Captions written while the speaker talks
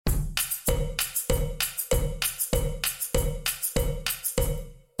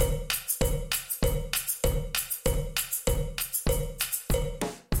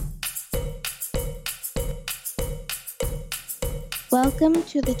Welcome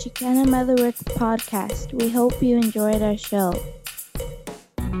to the Chicana Motherwork podcast. We hope you enjoyed our show.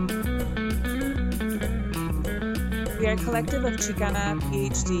 We are a collective of Chicana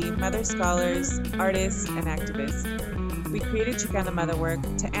PhD mother scholars, artists, and activists. We created Chicana Motherwork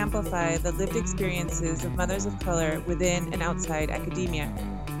to amplify the lived experiences of mothers of color within and outside academia.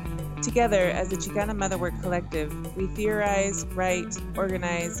 Together, as the Chicana Motherwork Collective, we theorize, write,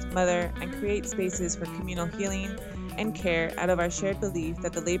 organize, mother, and create spaces for communal healing and care out of our shared belief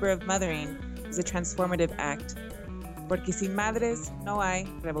that the labor of mothering is a transformative act. Porque sin madres no hay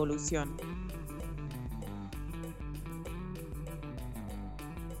revolución.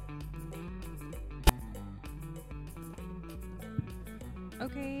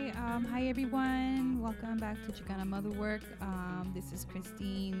 Okay, hi everyone. Welcome back to Chicana Motherwork. This is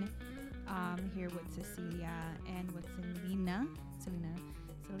Christine here with Cecilia and with Selena,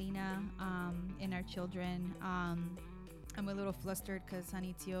 and our children. I'm a little flustered because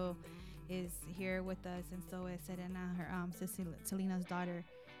Hanitio is here with us, and so is Serena, her Selena's daughter.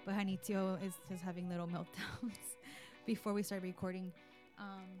 But Hanitio is just having little meltdowns before we start recording.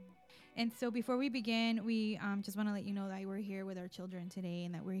 And so before we begin, we just want to let you know that we're here with our children today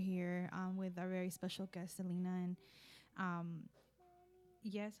and that we're here with our very special guest, Selena. And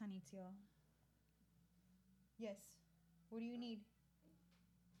yes, Hanitio. Yes. What do you need?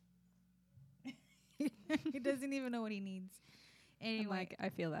 He doesn't even know what he needs. Anyway. I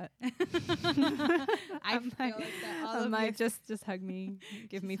feel that. I feel like that all I'm of like, just hug me,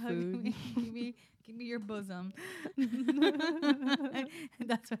 give me food. Give me your bosom.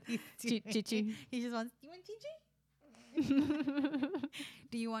 That's what he's doing. Chichi. He just wants, do you want Chichi?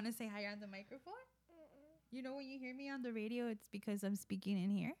 Do you want to say hi on the microphone? You know, when you hear me on the radio, it's because I'm speaking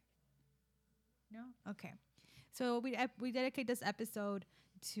in here. No? Okay. So we dedicate this episode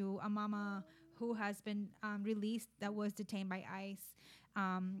to a mama who has been released that was detained by ICE.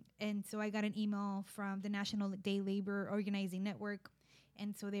 And so I got an email from the National Day Labor Organizing Network.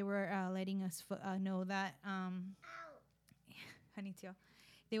 And so they were letting us know that, Hanitio,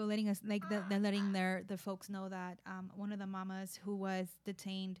 they were letting us, like, they're letting the folks know that one of the mamas who was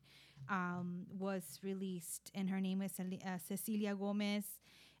detained was released. And her name is Cecilia Gomez.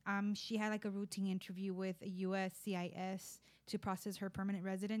 She had like a routine interview with USCIS to process her permanent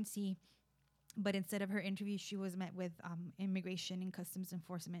residency. But instead of her interview, she was met with immigration and customs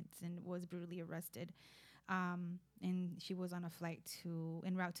enforcement and was brutally arrested. And she was on a flight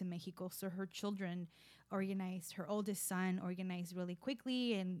en route to Mexico. So her children organized, her oldest son organized really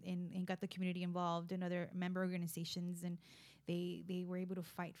quickly and got the community involved and other member organizations. And they were able to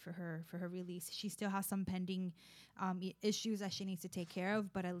fight for her release. She still has some pending issues that she needs to take care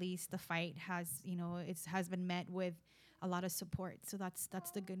of, but at least the fight has been met with a lot of support. So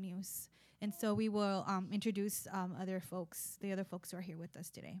that's the good news. And so we will introduce the other folks who are here with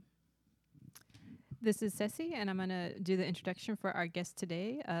us today. This is Ceci, and I'm going to do the introduction for our guest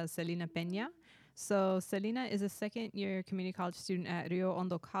today, Selena Peña. So Selena is a second-year community college student at Rio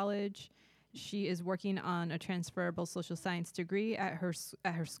Hondo College. She is working on a transferable social science degree at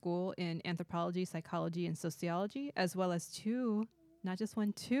her school in anthropology, psychology, and sociology, as well as two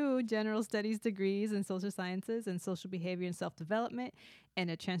general studies degrees in social sciences and social behavior and self-development, and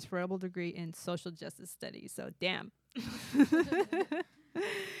a transferable degree in social justice studies. So, damn.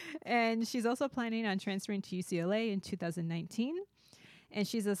 And she's also planning on transferring to UCLA in 2019. And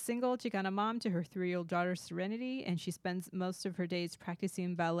she's a single Chicana mom to her 3-year-old daughter, Serenity, and she spends most of her days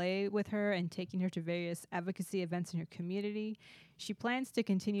practicing ballet with her and taking her to various advocacy events in her community. She plans to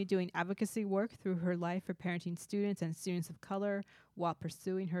continue doing advocacy work through her life for parenting students and students of color while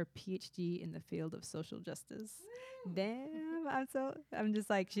pursuing her PhD in the field of social justice. Damn, I'm just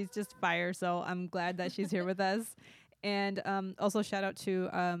like, she's just fire, so I'm glad that she's here with us. And also shout out to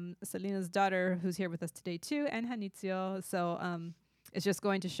Selena's daughter, who's here with us today too, and Hanitio. So it's just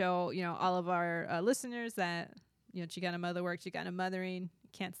going to show, all of our listeners that, Chicana Motherwork, Chicana mothering,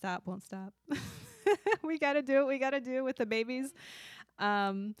 can't stop, won't stop. We got to do what we got to do with the babies.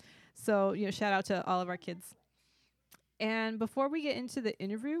 So, shout out to all of our kids. And before we get into the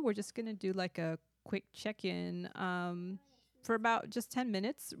interview, we're just going to do like a quick check-in for about just 10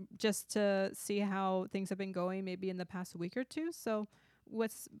 minutes, just to see how things have been going maybe in the past week or two. So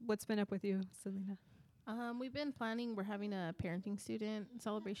what's been up with you, Selena? We've been planning, we're having a parenting student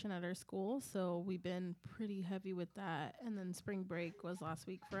celebration at our school, so we've been pretty heavy with that. And then spring break was last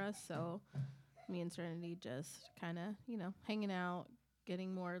week for us, so me and Serenity just kind of, hanging out,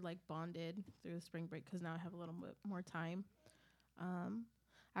 getting more like bonded through the spring break because now I have a little bit more time. I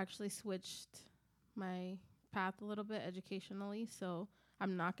actually switched my path a little bit educationally, so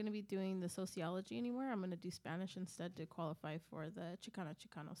I'm not going to be doing the sociology anymore. I'm going to do Spanish instead to qualify for the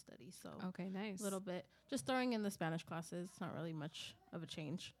Chicano study. So Okay, nice. a little bit, just throwing in the Spanish classes. It's not really much of a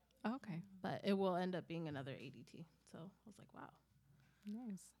change, Okay, but it will end up being another ADT. So I was like, wow.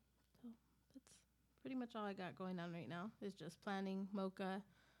 nice. So that's pretty much all I got going on right now is just planning MOCA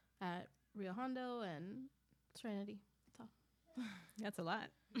at Rio Hondo and Serenity. That's a lot.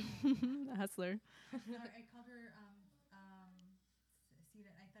 A hustler. I called her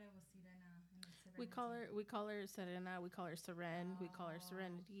I thought it was Sirena. We call her Serena. We call her Seren. We call her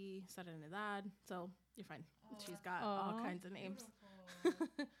Serenity, Serenidad. So you're fine. She's got all kinds of names. Tell us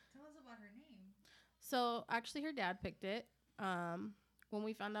about her name. So actually, her dad picked it. When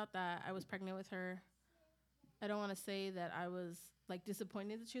we found out that I was pregnant with her, I don't want to say that I was like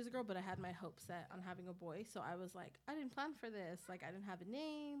disappointed that she was a girl, but I had my hopes set on having a boy. So I was like, I didn't plan for this. Like, I didn't have a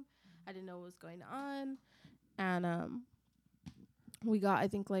name. I didn't know what was going on. And we got, I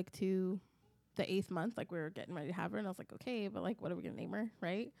think, like to the 8th month, like we were getting ready to have her. And I was like, okay, but like, what are we going to name her?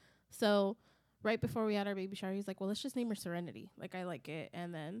 Right. So right before we had our baby shower, he's like, well, let's just name her Serenity. Like, I like it.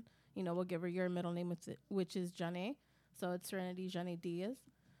 And then, you know, we'll give her your middle name, with it, which is Jane. So it's Serenity Jane Diaz.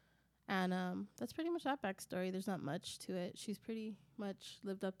 And that's pretty much that backstory. There's not much to it. She's pretty much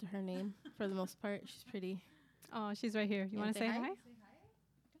lived up to her name for the most part. She's pretty. Oh, she's right here. You want to say hi?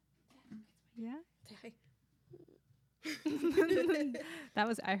 Yeah. Say hi. That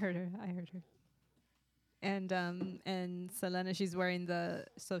was, I heard her. And Selena, she's wearing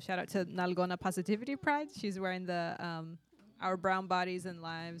so shout out to Nalgona Positivity Pride. She's wearing our brown bodies and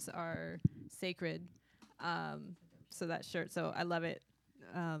lives are sacred. So that shirt. So I love it.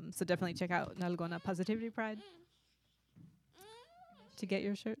 So definitely check out Nalgona Positivity Pride to get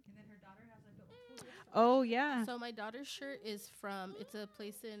your shirt. And then her daughter has like a Oh, yeah. So my daughter's shirt is from, it's a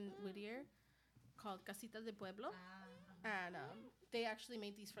place in Whittier called Casitas de Pueblo. And they actually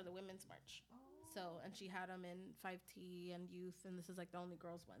made these for the Women's March. So, and she had them in 5T and youth, and this is like the only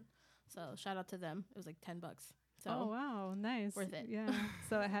girls one. So shout out to them. It was like $10. So Oh, wow. Nice. worth it. Yeah.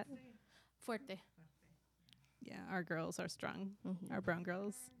 So it had, Fuerte. yeah, our girls are strong. Mm-hmm. Our brown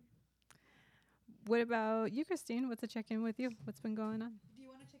girls. What about you, Christine? What's a check-in with you? What's been going on? Do you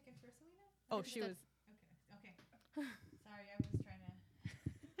want to check in first, Selena? Oh, she was. Okay. Sorry, I was trying to.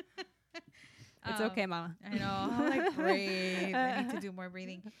 It's okay, Mama. I know. I'm like brave. I need to do more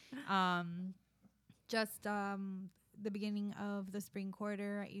breathing. Just the beginning of the spring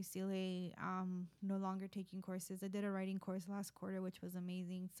quarter at UCLA, no longer taking courses. I did a writing course last quarter, which was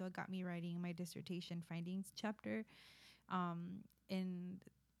amazing. So it got me writing my dissertation findings chapter. And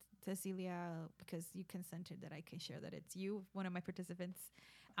Cecilia, because you consented that I can share that it's you, one of my participants.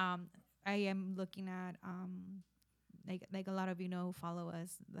 I am looking at like a lot of you know who follow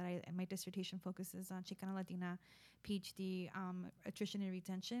us, that my dissertation focuses on Chicana Latina PhD attrition and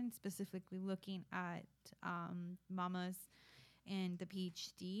retention, specifically looking at mamas and the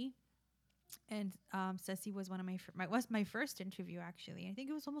PhD. And Ceci was one of was my first interview, actually. I think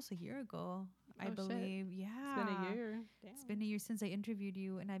it was almost a year ago. I believe. Shit. Yeah, It's been a year. It's been a year since I interviewed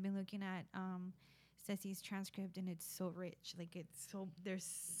you, and I've been looking at Ceci's transcript, and it's so rich. Like there's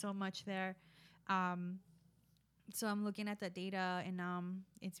so much there. So I'm looking at the data, and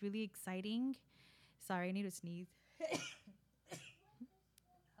it's really exciting. Sorry, I need to sneeze. Oh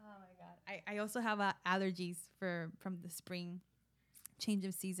my god! I also have allergies from the spring change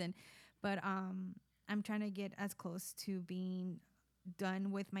of season, but I'm trying to get as close to being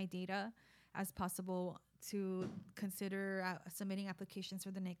done with my data as possible to consider submitting applications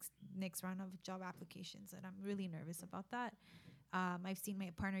for the next round of job applications, and I'm really nervous about that. I've seen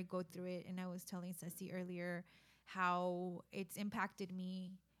my partner go through it, and I was telling Ceci earlier how it's impacted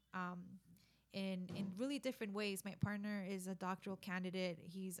me in really different ways. My partner is a doctoral candidate.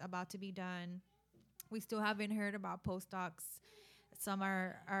 He's about to be done. We still haven't heard about postdocs. Some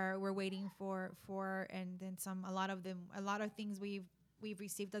we're waiting for, and then a lot of things we've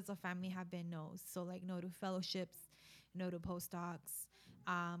received as a family have been no's. So like no to fellowships, no to postdocs,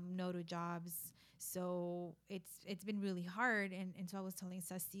 no to jobs. So it's been really hard, and so I was telling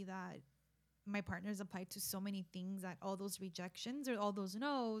Ceci that my partner's applied to so many things that all those rejections or all those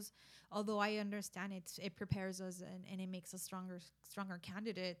no's, although I understand it prepares us and it makes us stronger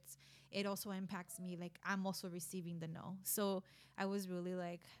candidates, it also impacts me. Like I'm also receiving the no. So I was really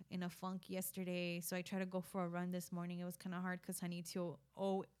like in a funk yesterday. So I tried to go for a run this morning. It was kind of hard because honey too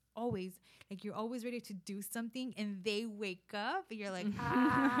always like you're always ready to do something and they wake up and you're like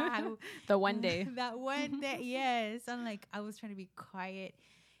the one day. That one day, yes. I'm like I was trying to be quiet.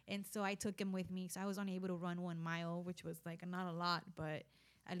 And so I took him with me. So I was only able to run 1 mile, which was like not a lot, but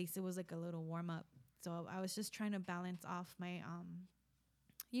at least it was like a little warm up. So I was just trying to balance off my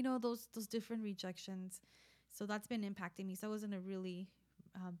those different rejections. So that's been impacting me. So I was in a really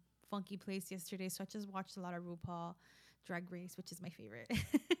funky place yesterday. So I just watched a lot of RuPaul Drag Race, which is my favorite.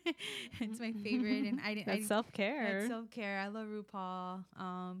 It's my favorite, and That's self-care. That's self-care. I love RuPaul,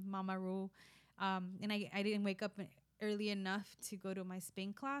 Mama Ru, and I didn't wake up early enough to go to my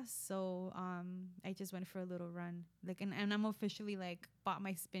spin class, so I just went for a little run. Like, and I'm officially like bought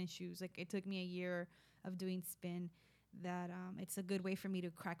my spin shoes. Like, it took me a year of doing spin. That it's a good way for me to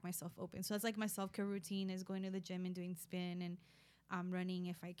crack myself open. So it's like my self-care routine is going to the gym and doing spin and running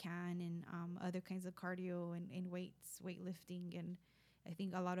if I can, and other kinds of cardio and weightlifting. And I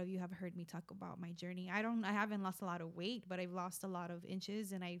think a lot of you have heard me talk about my journey. I haven't lost a lot of weight, but I've lost a lot of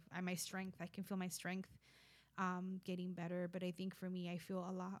inches, and my strength, I can feel my strength getting better. But I think for me, I feel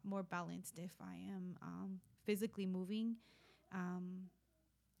a lot more balanced if I am physically moving.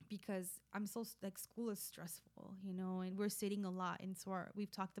 Because I'm so like, school is stressful, and we're sitting a lot. And so we've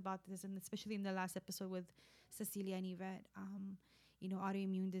talked about this, and especially in the last episode with Cecilia and Yvette,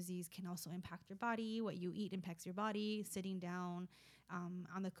 autoimmune disease can also impact your body. What you eat impacts your body. Sitting down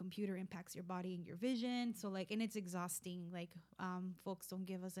on the computer impacts your body and your vision. So like, and it's exhausting. Like, folks don't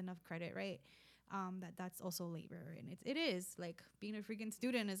give us enough credit, right? That's also labor, and it is like being a freaking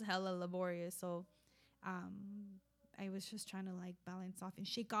student is hella laborious. So, I was just trying to like balance off and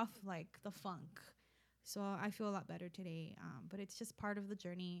shake off like the funk. So I feel a lot better today. But it's just part of the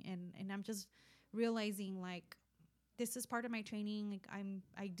journey, and I'm just realizing like this is part of my training. Like,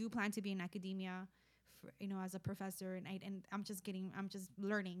 I do plan to be in academia for, as a professor, and I'm just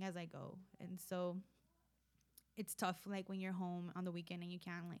learning as I go. And so it's tough like when you're home on the weekend and you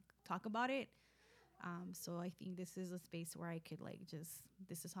can't like talk about it. So I think this is a space where I could like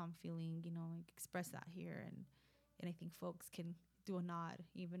this is how I'm feeling, like express that here, and I think folks can do a nod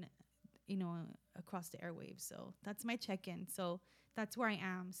even, across the airwaves. So that's my check-in. So that's where I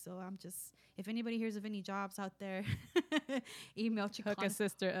am. So I'm just, if anybody hears of any jobs out there, email Chicana. Hook a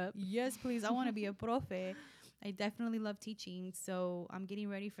sister up. Yes, please. I want to be a profe. I definitely love teaching. So I'm getting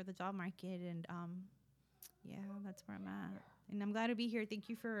ready for the job market, and yeah, that's where I'm at. And I'm glad to be here. Thank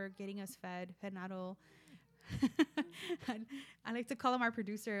you for getting us fed. Renato. I like to call him our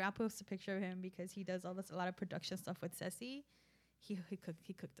producer. I'll post a picture of him because he does a lot of production stuff with Ceci. He cooked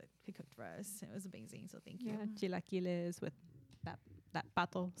for us. It was amazing. So thank you. Yeah, chilaquiles with that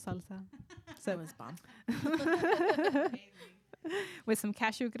pato salsa. So it was bomb. With some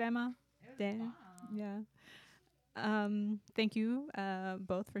cashew crema. Then, yeah. Thank you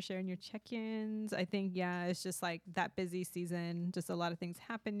both for sharing your check-ins. I think, yeah, it's just like that busy season, just a lot of things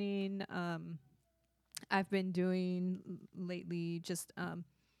happening. I've been doing lately just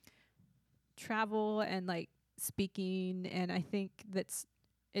travel and like speaking, and I think it's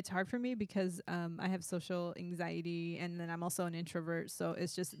hard for me because I have social anxiety, and then I'm also an introvert, so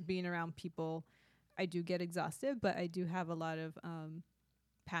it's just being around people. I do get exhausted, but I do have a lot of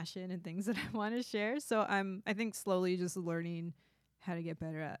passion and things that I want to share. So I think slowly just learning how to get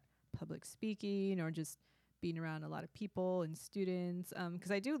better at public speaking, or just being around a lot of people and students,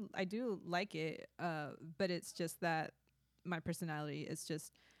 because I do like it, but it's just that my personality is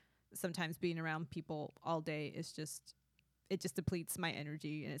just sometimes being around people all day is just, it just depletes my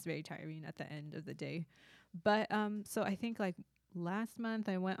energy, and it's very tiring at the end of the day. But so I think like last month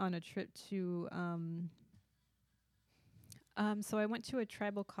I went on a trip to so I went to a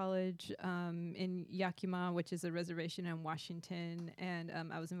tribal college in Yakima, which is a reservation in Washington, and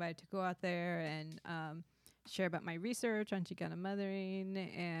I was invited to go out there and share about my research on Chicana mothering,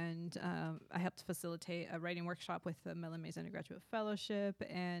 and I helped facilitate a writing workshop with the Mellon Mays Undergraduate Fellowship,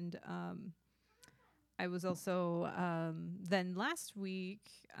 and I was also, then last week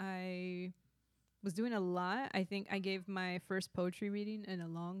I was doing a lot. I think I gave my first poetry reading in a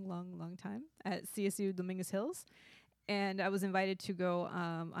long time at CSU Dominguez Hills, and I was invited to go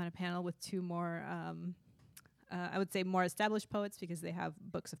on a panel with two more I would say more established poets, because they have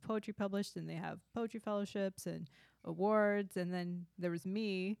books of poetry published and they have poetry fellowships and awards. And then there was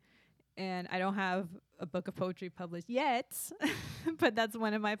me, and I don't have a book of poetry published yet, but that's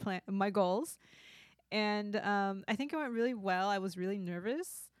one of my goals. And I think it went really well. I was really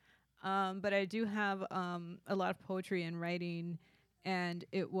nervous, but I do have a lot of poetry and writing, and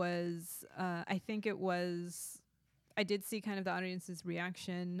it was, I did see kind of the audience's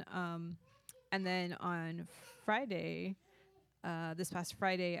reaction. And then on Friday, this past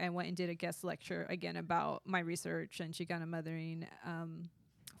Friday, I went and did a guest lecture again about my research and Chicana mothering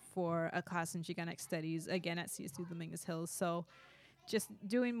for a class in Chicanic Studies, again at CSU Dominguez Hills. So just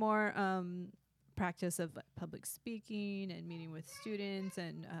doing more practice of public speaking and meeting with students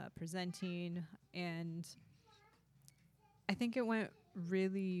and presenting. And I think it went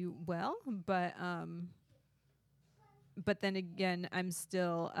really well, but then again, I'm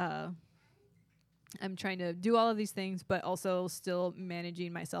still I'm trying to do all of these things, but also still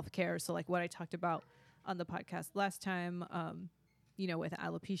managing my self-care. So like what I talked about on the podcast last time, you know, with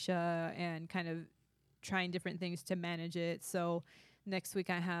alopecia and kind of trying different things to manage it. So next week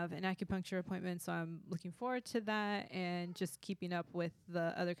I have an acupuncture appointment, so I'm looking forward to that, and just keeping up with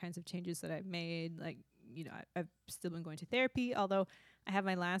the other kinds of changes that I've made. Like, you know, I've still been going to therapy, although I have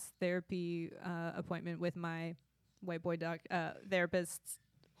my last therapy appointment with my white boy therapist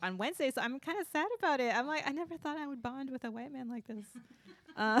on Wednesday, so I'm kind of sad about it. I'm like, I never thought I would bond with a white man like this.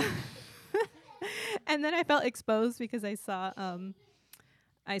 And then I felt exposed because I saw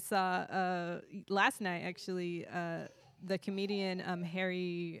last night actually the comedian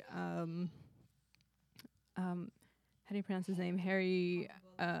Harry how do you pronounce his name? Harry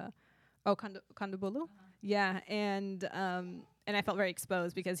Kondabolu. Yeah, and I felt very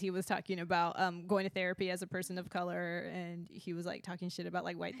exposed because he was talking about going to therapy as a person of color, and he was like talking shit about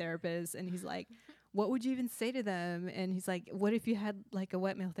like white therapists, and he's like, what would you even say to them? And he's like, what if you had like a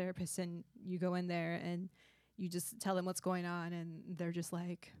white male therapist and you go in there and you just tell them what's going on, and they're just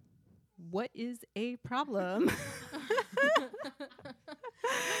like, what is a problem?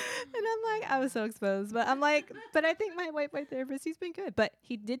 And I'm like, I was so exposed, but I'm like, but I think my white therapist, he's been good, but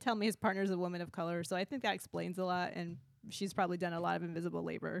he did tell me his partner's a woman of color, so I think that explains a lot, and she's probably done a lot of invisible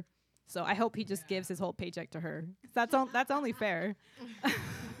labor, so I hope he just gives his whole paycheck to her. That's only fair.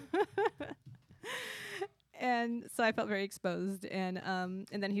 And so I felt very exposed, and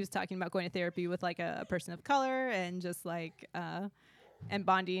then he was talking about going to therapy with like a person of color, and just like and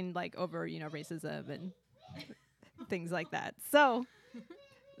bonding like over, you know, racism and things like that. So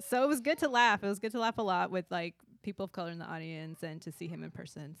it was good to laugh. It was good to laugh a lot with like people of color in the audience and to see him in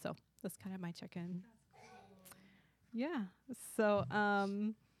person. So that's kind of my check-in. Yeah. So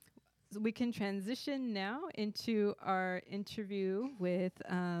we can transition now into our interview with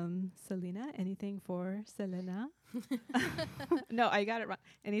Selena. Anything for Selena? No, I got it wrong.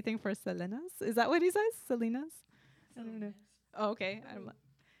 Anything for Selena's? Is that what he says? Selena's? I don't know. Oh, okay. I don't know.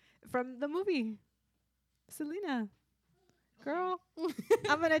 From the movie. Selena. Girl,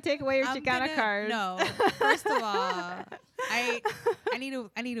 I'm going to take away your Chicana card. No. First of all, I need to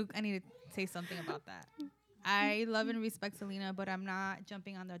say something about that. I love and respect Selena, but I'm not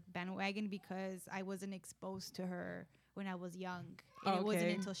jumping on the bandwagon because I wasn't exposed to her when I was young. And it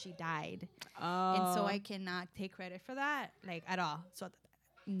wasn't until she died. Oh. And so I cannot take credit for that, like, at all. So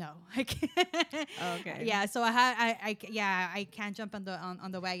no, I can't. Okay. Yeah, so I can't jump on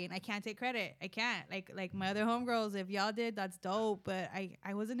the wagon. I can't take credit. I can't. Like my other homegirls, if y'all did, that's dope. But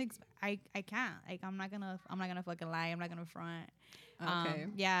I wasn't. I can't. Like I'm not gonna fucking lie. I'm not gonna front. Okay.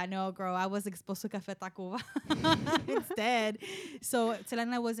 Yeah, no, girl. I was exposed to Café Tacuba instead. So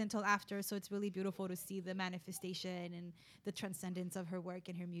Selena wasn't until after. So it's really beautiful to see the manifestation and the transcendence of her work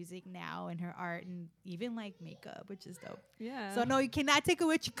and her music now and her art and even like makeup, which is dope. Yeah. So no, you cannot take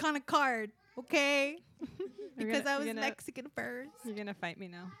away Chicana card, okay? Because I was Mexican first. You're gonna fight me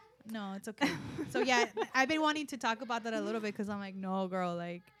now. No, it's okay. So yeah, I've been wanting to talk about that a little bit because I'm like, no, girl,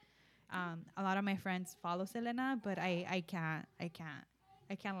 like. A lot of my friends follow Selena, but I can't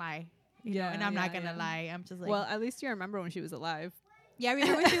lie. You know, and I'm not gonna lie. I'm just like, well, at least you remember when she was alive. Yeah, I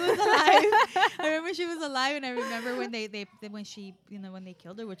remember when she was alive. I remember she was alive, and I remember when when she, you know, when they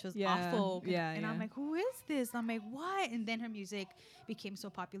killed her, which was awful. Yeah, and I'm like, who is this? I'm like, what? And then her music became so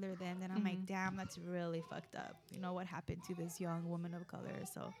popular then. Then I'm like, damn, that's really fucked up. You know what happened to this young woman of color?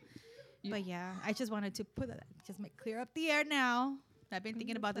 So, but yeah, I just wanted to put that, clear up the air now. I've been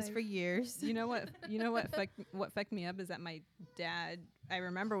thinking about this for years. You know what? What fucked me up is that my dad. I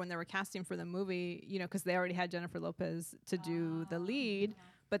remember when they were casting for the movie, you know, because they already had Jennifer Lopez to do the lead,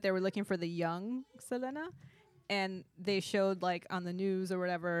 but they were looking for the young Selena, and they showed like on the news or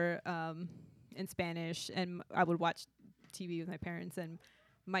whatever in Spanish, and I would watch TV with my parents, and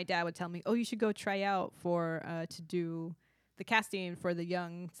my dad would tell me, "Oh, you should go try out for to do." The casting for the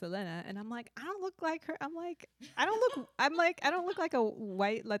young Selena, and I'm like, I don't look like her. I don't look like a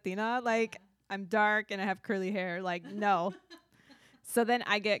white Latina. Like I'm dark and I have curly hair. Like no. So then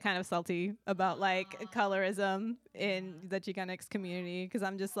I get kind of salty about like colorism in the Chicanx community because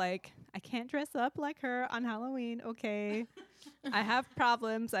I'm just like, I can't dress up like her on Halloween. Okay, I have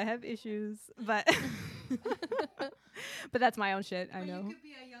problems. I have issues, but but that's my own shit. I know. You could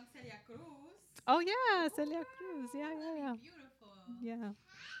be a young Celia Cruz. Oh yeah, Celia Cruz. Yeah. Beautiful. Yeah.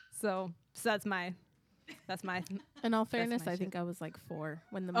 So that's my. In all fairness, I think I was like 4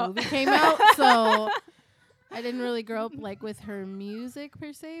 when the movie came out, so I didn't really grow up like with her music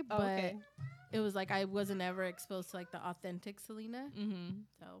per se. But it was like I wasn't ever exposed to like the authentic Selena. Mm-hmm.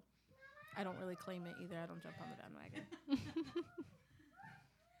 So I don't really claim it either. I don't jump on the bandwagon.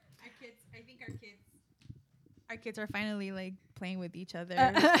 Our kids are finally like playing with each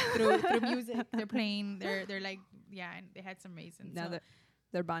other through music. They're playing. They're like, yeah, and they had some raisins. Now So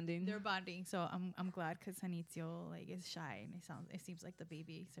they're bonding. they're bonding. So I'm glad because Janitzio like is shy and it seems like the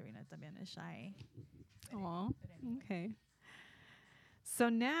baby Serena también is shy. Aw, okay. So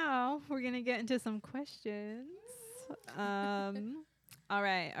now we're gonna get into some questions. All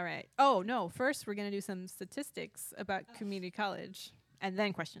right. Oh no, first we're gonna do some statistics about community college, and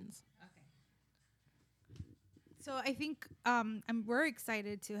then questions. So I think we're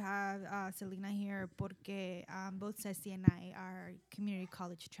excited to have Selena here porque both Ceci and I are community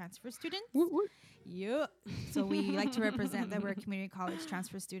college transfer students. Yeah. So we like to represent that we're community college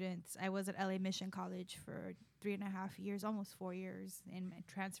transfer students. I was at LA Mission College for 3.5 years, almost 4 years, and I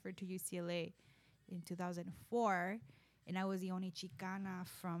transferred to UCLA in 2004. And I was the only Chicana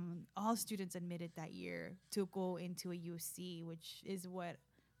from all students admitted that year to go into a UC, which is what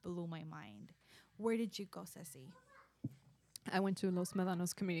blew my mind. Where did you go, Ceci? I went to Los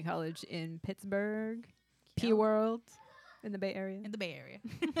Medanos Community College in Pittsburgh, P Cute. World, in the Bay Area. In the Bay Area.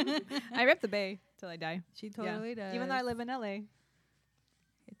 I rep the Bay till I die. She totally does. Even though I live in LA.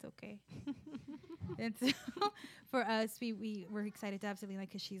 It's okay. And so for us, we're excited to have Selena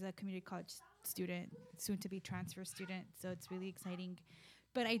because she's a community college student, soon to be transfer student. So it's really exciting.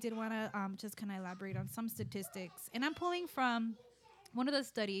 But I did want to just kind of elaborate on some statistics. And I'm pulling from one of the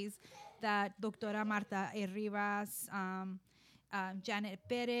studies that Doctora Marta Rivas, Janet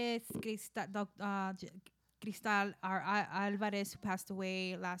Perez, Cristal Alvarez, who passed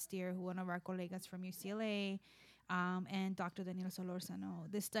away last year, one of our colegas from UCLA, and Dr. Daniel Solorzano.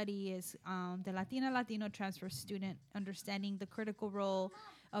 This study is the Latino transfer student understanding the critical role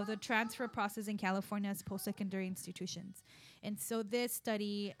of the transfer process in California's post-secondary institutions. And so this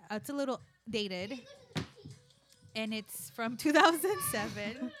study, it's a little dated, and it's from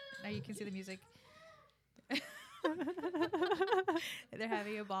 2007. Now you can see the music. They're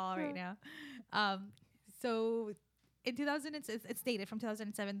having a ball right now. So in 2000, it's dated from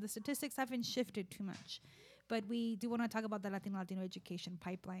 2007. The statistics haven't shifted too much. But we do want to talk about the Latino education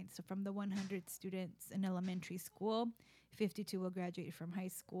pipeline. So from the 100 students in elementary school, 52 will graduate from high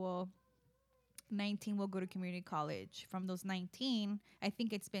school. 19 will go to community college. From those 19, I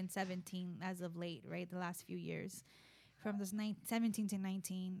think it's been 17 as of late, right? The last few years. From those 17 to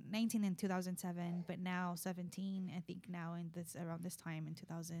 19 in 2007, but now 17, I think now around this time in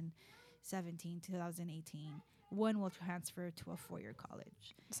 2017, 2018. One will transfer to a four-year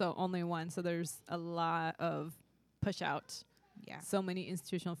college. So only one. So there's a lot of push out. Yeah. So many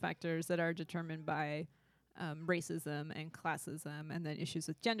institutional factors that are determined by racism and classism, and then issues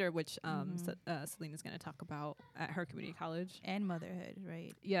with gender, which Selena's going to talk about at her community college. And motherhood,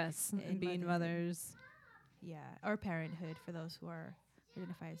 right? Yes, and being mothers. Yeah, or parenthood for those who are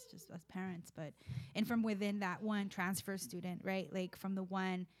identified as just as parents. And from within that one transfer student, right? Like from the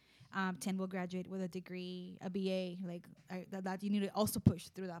one, 10 will graduate with a degree, a BA, like that you need to also push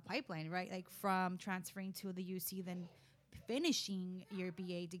through that pipeline, right? Like from transferring to the UC, then finishing your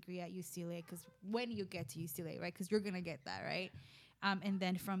BA degree at UCLA, because when you get to UCLA, right? Because you're going to get that, right? And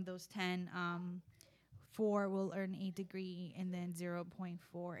then from those 10, 4 will earn a degree, and then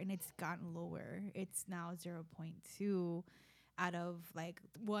 0.4, and it's gotten lower. It's now 0.2 out of like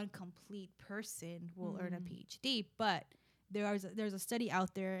one complete person will earn a PhD. But there's a study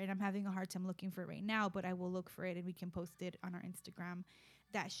out there, and I'm having a hard time looking for it right now, but I will look for it, and we can post it on our Instagram,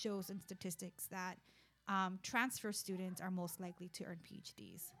 that shows in statistics that transfer students are most likely to earn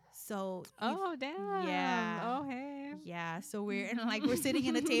PhDs. So damn. Yeah. Oh, hey. Yeah, so we're sitting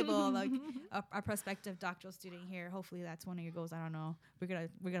in a table, like a prospective doctoral student here. Hopefully that's one of your goals. I don't know.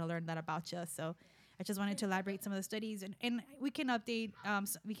 We're gonna learn that about you. So I just wanted to elaborate some of the studies, and we can update.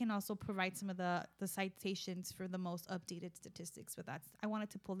 We can also provide some of the citations for the most updated statistics. But I wanted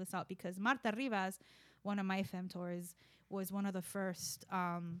to pull this out because Marta Rivas, one of my femtors, was one of the first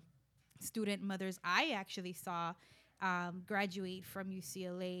student mothers I actually saw graduate from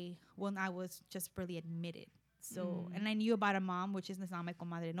UCLA when I was just barely admitted. So, and I knew about a mom, which is now my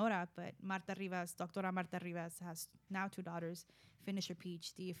comadre Nora, but Marta Rivas, Doctora Marta Rivas, has now 2 daughters, finished her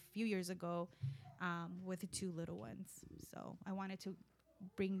PhD a few years ago with 2 little ones. So I wanted to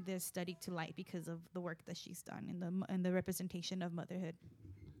bring this study to light because of the work that she's done in the representation of motherhood.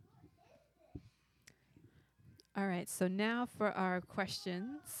 All right, so now for our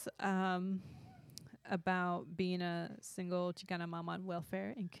questions about being a single Chicana mom on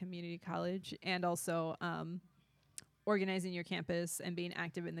welfare in community college, and also organizing your campus and being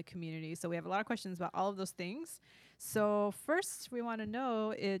active in the community. So we have a lot of questions about all of those things. So first, we want to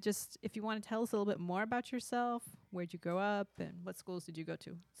know just if you want to tell us a little bit more about yourself. Where'd you grow up, and what schools did you go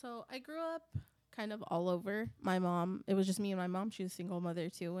to? So I grew up kind of all over. My mom, it was just me and my mom. She was a single mother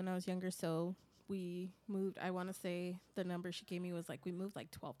too when I was younger. So we moved, I want to say the number she gave me was like, we moved like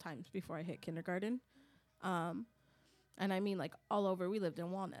 12 times before I hit kindergarten. And I mean like all over. We lived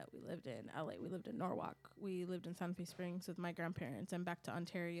in Walnut. We lived in LA. We lived in Norwalk. We lived in Santa Fe Springs with my grandparents and back to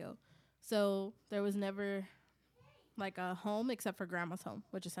Ontario. So there was never like a home except for grandma's home,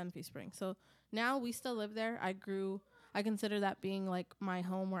 which is Santa Fe Springs. So now we still live there. I consider that being like my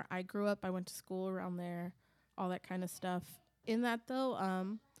home where I grew up. I went to school around there, all that kind of stuff. In that though,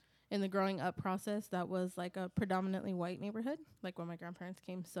 in the growing up process, that was like a predominantly white neighborhood, like when my grandparents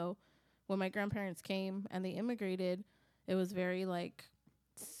came. So when my grandparents came and they immigrated, it was very like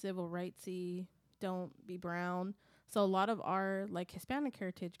civil rightsy, don't be brown. So a lot of our like Hispanic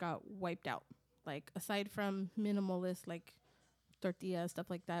heritage got wiped out. Like aside from minimalist like tortilla,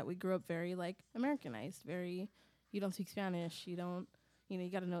 stuff like that, we grew up very like Americanized, very, you don't speak Spanish, you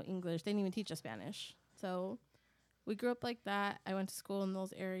got to know English. They didn't even teach us Spanish. So we grew up like that. I went to school in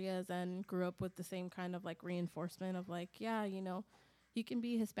those areas and grew up with the same kind of like reinforcement of like, yeah, you can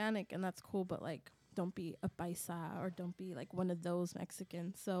be Hispanic and that's cool, but like don't be a paisa or don't be like one of those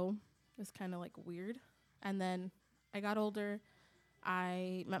Mexicans. So it was kind of like weird. And then I got older.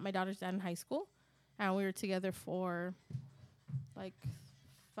 I met my daughter's dad in high school, and we were together for like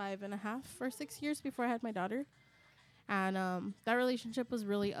 5.5 or 6 years before I had my daughter. And that relationship was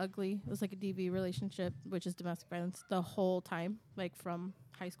really ugly. It was like a DV relationship, which is domestic violence, the whole time, like from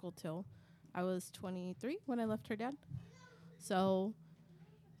high school till I was 23 when I left her dad. So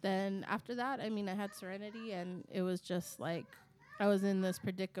then after that, I mean, I had Serenity, and it was just like I was in this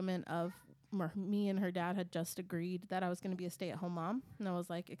predicament of me and her dad had just agreed that I was going to be a stay-at-home mom, and I was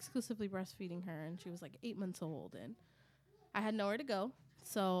like exclusively breastfeeding her, and she was like 8 months old, and I had nowhere to go.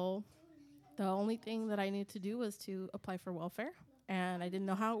 So the only thing that I needed to do was to apply for welfare, and I didn't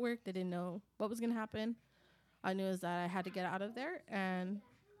know how it worked. I didn't know what was going to happen. I knew is that I had to get out of there, and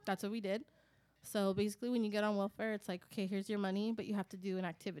that's what we did. So basically when you get on welfare, it's like, okay, here's your money, but you have to do an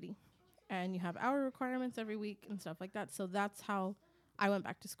activity, and you have hour requirements every week and stuff like that. So that's how I went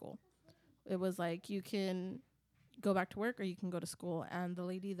back to school. It was like, you can go back to work or you can go to school. And the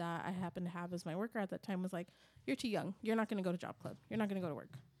lady that I happened to have as my worker at that time was like, you're too young. You're not going to go to job club. You're not going to go to work.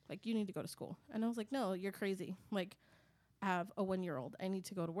 Like, you need to go to school. And I was like, no, you're crazy. Like, I have a 1-year-old. I need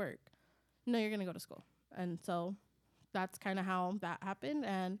to go to work. No, you're going to go to school. And so that's kind of how that happened.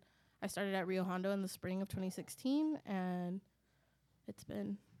 And I started at Rio Hondo in the spring of 2016. And it's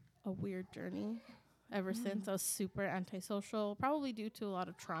been a weird journey ever since. I was super antisocial, probably due to a lot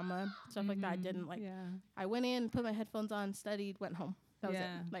of trauma, stuff like that. I didn't like, I went in, put my headphones on, studied, went home. That was it.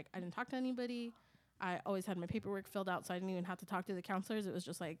 Like, I didn't talk to anybody. I always had my paperwork filled out, so I didn't even have to talk to the counselors. It was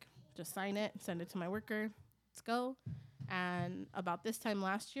just like, just sign it, send it to my worker, let's go. And about this time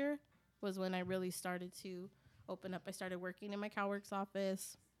last year was when I really started to open up. I started working in my CalWorks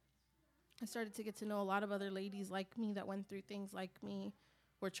office. I started to get to know a lot of other ladies like me that went through things like me.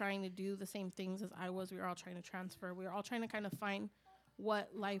 We're trying to do the same things as I was. We were all trying to transfer. We were all trying to kind of find what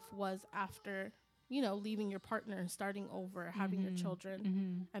life was after, leaving your partner and starting over, having your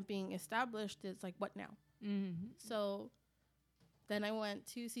children and being established. It's like, what now? So then I went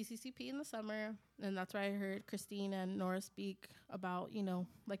to CCCP in the summer, and that's where I heard Christine and Nora speak about,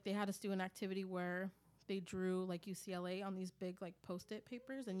 like they had us do an activity where they drew like UCLA on these big like Post-it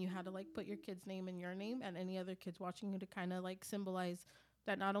papers, and you had to like put your kid's name and your name and any other kids watching you to kind of like symbolize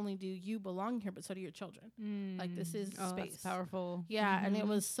that not only do you belong here, but so do your children. Like, this is space. That's powerful. Yeah, and it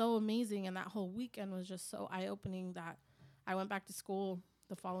was so amazing. And that whole weekend was just so eye-opening that I went back to school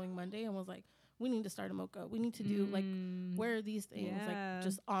the following Monday and was like, we need to start a MOCA. We need to do, like, where are these things? Like,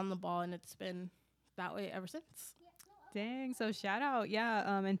 just on the ball. And it's been that way ever since. Dang. So shout out.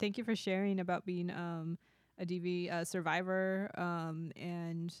 Yeah. And thank you for sharing about being a DV survivor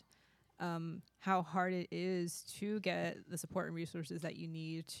and how hard it is to get the support and resources that you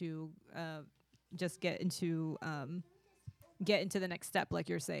need to just get into the next step, like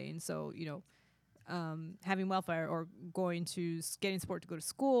you're saying. So, having welfare or getting support to go to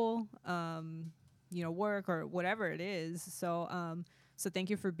school, work or whatever it is. So, so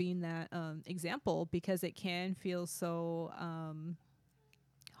thank you for being that example, because it can feel so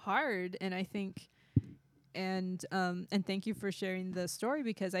hard. And I think, and thank you for sharing the story,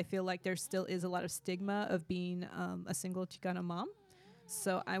 because I feel like there still is a lot of stigma of being a single Chicana mom.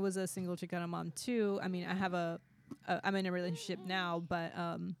 So I was a single Chicana mom too. I mean, I'm in a relationship now, but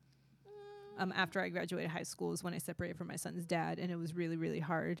after I graduated high school is when I separated from my son's dad, and it was really, really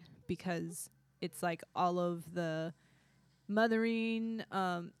hard because it's like all of the mothering,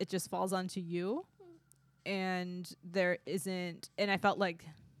 it just falls onto you, and there isn't. And I felt like,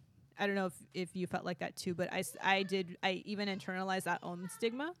 I don't know if you felt like that too, but I even internalized that own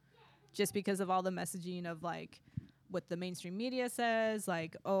stigma, just because of all the messaging of like what the mainstream media says,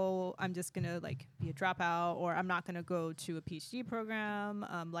 like, oh, I'm just gonna like be a dropout, or I'm not gonna go to a PhD program.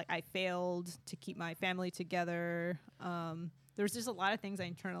 Like I failed to keep my family together. There's just a lot of things I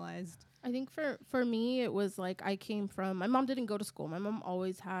internalized. I think for me, it was like I came from, my mom didn't go to school. My mom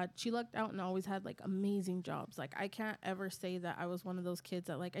she lucked out and always had like amazing jobs. Like I can't ever say that I was one of those kids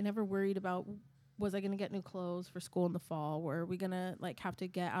that like, I never worried about, was I going to get new clothes for school in the fall? Were we going to like have to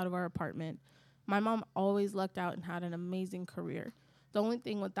get out of our apartment? My mom always lucked out and had an amazing career. The only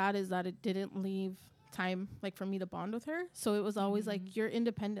thing with that is that it didn't leave time like for me to bond with her. So it was always like, you're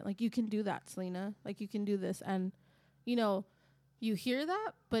independent. Like you can do that, Selena. Like you can do this. And, you know, you hear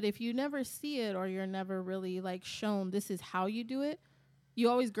that, but if you never see it or you're never really like shown this is how you do it, you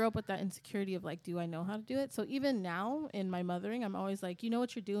always grow up with that insecurity of like, do I know how to do it? So even now in my mothering, I'm always like, you know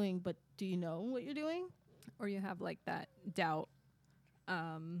what you're doing, but do you know what you're doing? Or you have like that doubt.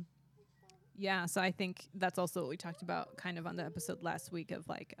 Yeah, so I think that's also what we talked about kind of on the episode last week of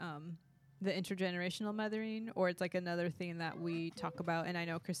like the intergenerational mothering, or it's like another thing that we talk about. And I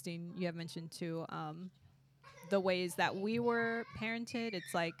know, Christine, you have mentioned too, the ways that we were parented.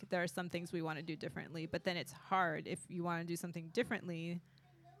 It's like there are some things we want to do differently, but then it's hard if you want to do something differently.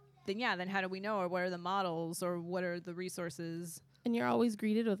 Then how do we know, or what are the models, or what are the resources? And you're always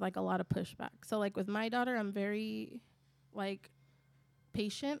greeted with like a lot of pushback. So like with my daughter, I'm very like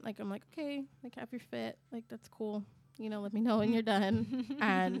patient. Like I'm like, okay, like have your fit, like that's cool, you know, let me know when you're done.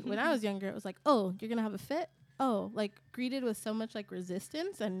 And when I was younger, it was like, oh, you're gonna have a fit? Oh, like greeted with so much like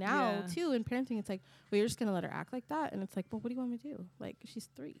resistance. And now too in parenting, it's like, well, you're just gonna let her act like that. And it's like, well, what do you want me to do? Like she's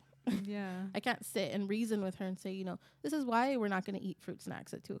 3. Yeah. I can't sit and reason with her and say, you know, this is why we're not going to eat fruit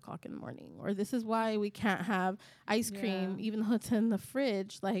snacks at 2:00 in the morning, or this is why we can't have ice cream, even though it's in the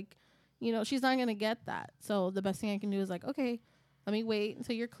fridge. Like, you know, she's not going to get that. So the best thing I can do is like, okay, let me wait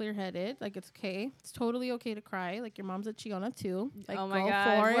until you're clear-headed. Like, it's okay. It's totally okay to cry. Like, your mom's a Chiona too. Like, oh my go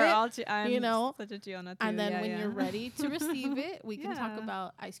God, for we're it. all I'm you know, such a Chiona too. And then when you're ready to receive it, we can talk Yeah.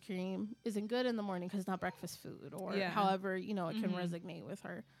 about ice cream isn't good in the morning because it's not breakfast food, or however, you know, it can resonate with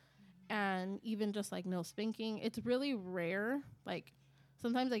her. And even just like no spanking, it's really rare. Like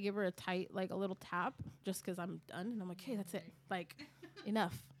sometimes I give her a tight, like a little tap just because I'm done. And I'm like, hey, that's it. Like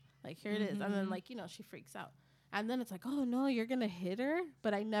enough. Like here it is. And then like, you know, she freaks out. And then it's like, oh no, you're going to hit her.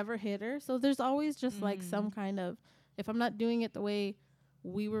 But I never hit her. So there's always just like some kind of, if I'm not doing it the way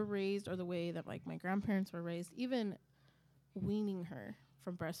we were raised or the way that like my grandparents were raised, even weaning her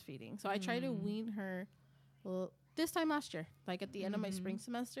from breastfeeding. So I try to wean her this time last year, like at the end of my spring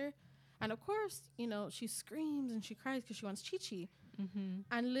semester. And of course, you know, she screams and she cries because she wants Chi-Chi.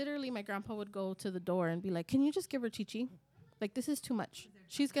 And literally my grandpa would go to the door and be like, can you just give her Chi-Chi? Like, this is too much.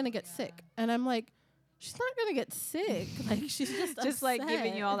 She's going to get sick. And I'm like, she's not going to get sick. Like, she's just like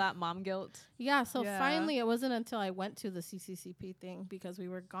giving you all that mom guilt. Yeah. So finally, it wasn't until I went to the CCCP thing, because we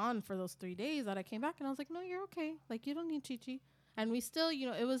were gone for those 3 days, that I came back and I was like, no, you're okay. Like, you don't need Chi-Chi. And we still, you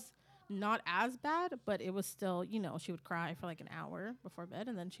know, it was not as bad, but it was still, you know, she would cry for like an hour before bed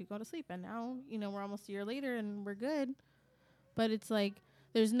and then she'd go to sleep. And now, you know, we're almost a year later and we're good. But it's like,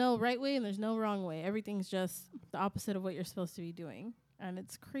 there's no right way and there's no wrong way. Everything's just the opposite of what you're supposed to be doing. And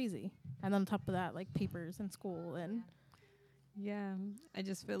it's crazy. And on top of that, like papers and school and. Yeah. I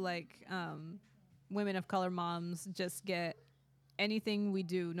just feel like women of color moms just get anything we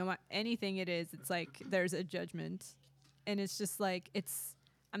do, no matter anything it is, it's like there's a judgment. And it's just like,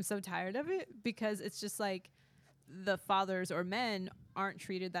 I'm so tired of it, because it's just like the fathers or men aren't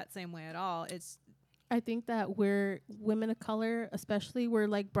treated that same way at all. I think that we're women of color, especially, we're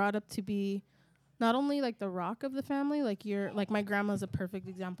like brought up to be not only like the rock of the family, like my grandma's a perfect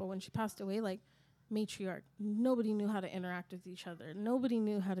example. When she passed away, like matriarch, nobody knew how to interact with each other. Nobody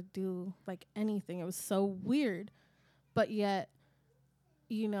knew how to do like anything. It was so weird. But yet,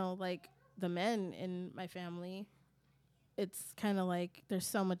 you know, like the men in my family, it's kind of like there's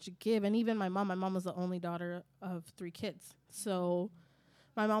so much to give. And even my mom was the only daughter of 3 kids. So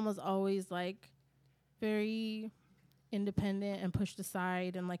my mom was always like very independent and pushed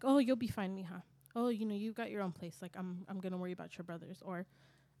aside and like, oh, you'll be fine, mija. Oh, you know, you got your own place. Like I'm going to worry about your brothers.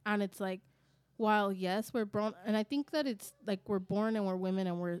 And it's like, while yes, we're born, and I think that it's like we're born and we're women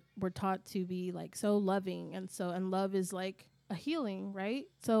and we're taught to be like so loving. And love is like a healing, right?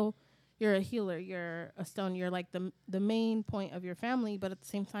 So you're a healer, you're a stone, you're like the main point of your family, but at the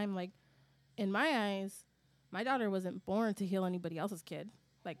same time, like in my eyes, my daughter wasn't born to heal anybody else's kid.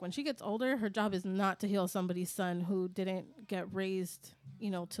 Like, when she gets older, her job is not to heal somebody's son who didn't get raised,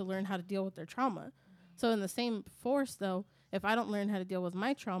 to learn how to deal with their trauma. So in the same force, though, if I don't learn how to deal with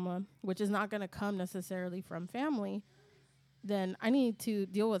my trauma, which is not going to come necessarily from family, then I need to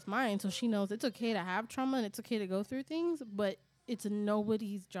deal with mine so she knows it's okay to have trauma and it's okay to go through things, but it's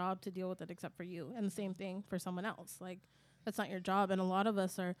nobody's job to deal with it except for you. And the same thing for someone else. Like, that's not your job. And a lot of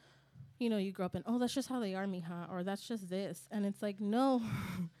us are, you grow up in, oh, that's just how they are, mija, or that's just this. And it's like, no,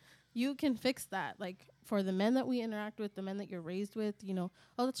 you can fix that. Like, for the men that we interact with, the men that you're raised with, oh,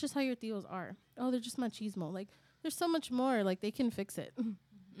 that's just how your tios are. Oh, they're just machismo. Like, there's so much more. Like, they can fix it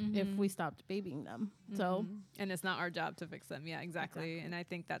if we stopped babying them. So, and it's not our job to fix them. Yeah, exactly. And I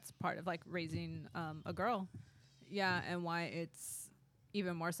think that's part of like raising a girl. Yeah, and why it's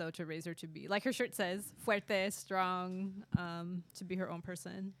even more so to raise her to be, like her shirt says, fuerte, strong, to be her own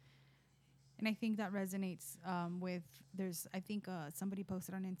person. And I think that resonates with, somebody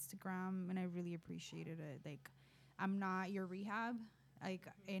posted on Instagram, and I really appreciated it. Like, I'm not your rehab. Like,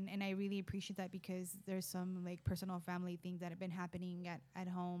 and I really appreciate that, because there's some like personal family things that have been happening at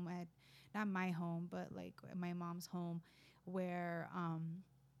home, at not my home, but like my mom's home, where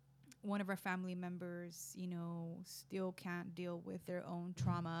one of our family members, still can't deal with their own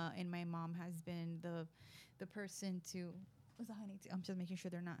trauma, and my mom has been the person to. I'm just making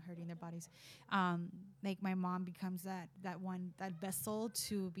sure they're not hurting their bodies. Like, my mom becomes that vessel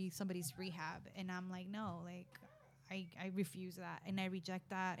to be somebody's rehab, and I'm like, no, like, I refuse that, and I reject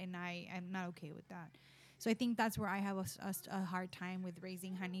that, and I'm not okay with that. So I think that's where I have a hard time with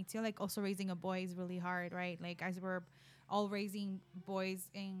raising Juanito. Like, also raising a boy is really hard, right? Like, as we're all raising boys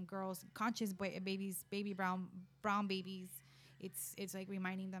and girls, conscious babies, brown babies, it's like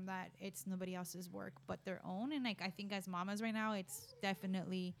reminding them that it's nobody else's work but their own. And like, I think as mamas right now, it's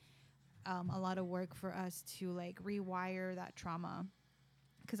definitely a lot of work for us to like rewire that trauma,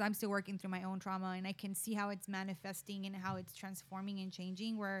 because I'm still working through my own trauma, and I can see how it's manifesting and how it's transforming and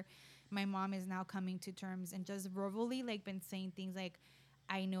changing, where my mom is now coming to terms and just verbally like been saying things like,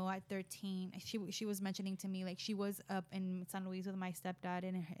 I know at 13, she was mentioning to me, like, she was up in San Luis with my stepdad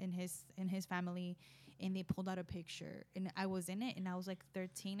and his family, and they pulled out a picture, and I was in it, and I was like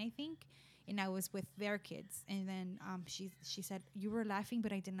 13, I think, and I was with their kids, and then she said, you were laughing,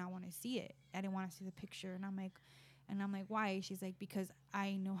 but I did not want to see it. I didn't want to see the picture, and I'm like, why? She's like, because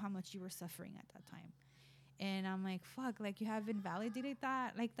I know how much you were suffering at that time. And I'm like, fuck, like, you haven't validated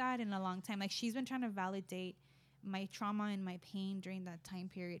that like that in a long time. Like, she's been trying to validate my trauma and my pain during that time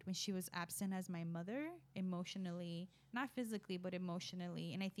period when she was absent as my mother, emotionally, not physically, but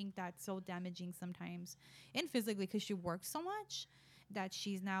emotionally. And I think that's so damaging sometimes, and physically, because she works so much that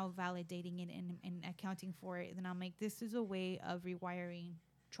she's now validating it and accounting for it. And I'm like, this is a way of rewiring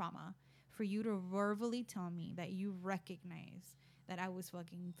trauma, for you to verbally tell me that you recognize that I was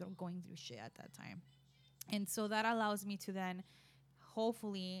fucking going through shit at that time. And so that allows me to then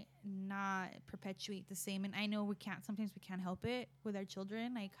hopefully not perpetuate the same. And I know sometimes we can't help it with our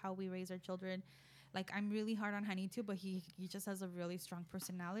children, like how we raise our children. Like, I'm really hard on Juanito, but he just has a really strong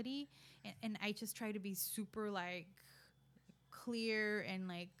personality. And I just try to be super like clear and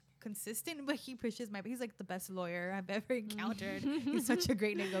like consistent, but he pushes he's like the best lawyer I've ever encountered. He's such a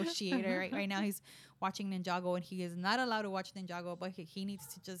great negotiator. Right now he's watching Ninjago, and he is not allowed to watch Ninjago, but he needs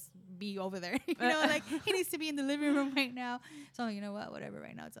to just be over there. Like, he needs to be in the living room right now. So, you know what, whatever,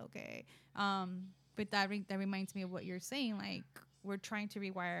 right now it's okay. But that reminds me of what you're saying. Like, we're trying to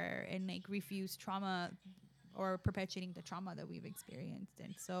rewire and like refuse trauma, or perpetuating the trauma that we've experienced.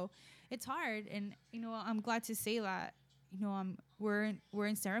 And so it's hard. And I'm glad to say that we're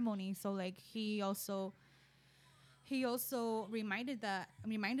in ceremony. So like, he also reminded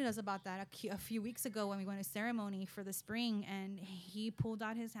us about that a few weeks ago when we went to ceremony for the spring, and he pulled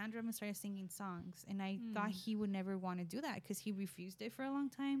out his hand drum and started singing songs. And I thought he would never want to do that, because he refused it for a long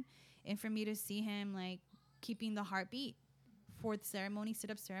time. And for me to see him like keeping the heartbeat for the ceremony, sit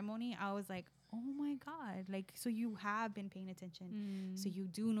up ceremony, I was like, oh my God, like, so you have been paying attention. So you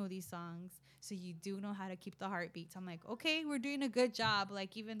do know these songs. So you do know how to keep the heartbeats. I'm like, okay, we're doing a good job.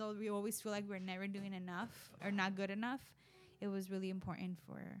 Like, even though we always feel like we're never doing enough or not good enough, it was really important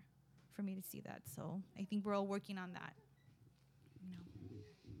for me to see that. So I think we're all working on that.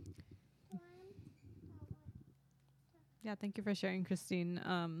 Yeah, thank you for sharing, Christine.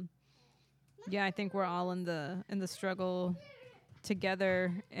 Yeah, I think we're all in the struggle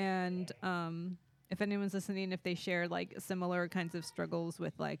together, and if anyone's listening, if they share like similar kinds of struggles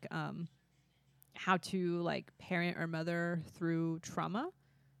with like how to like parent or mother through trauma,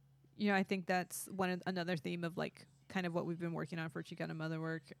 I think that's another theme of like kind of what we've been working on for Chicana Mother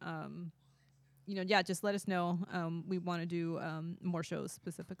Work, just let us know. We want to do more shows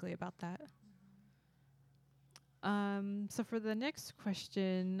specifically about that. So for the next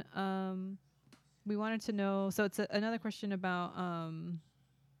question, we wanted to know, so it's another question about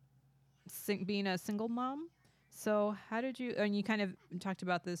being a single mom. So how did you, and you kind of talked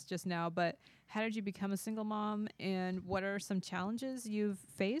about this just now, but how did you become a single mom, and what are some challenges you've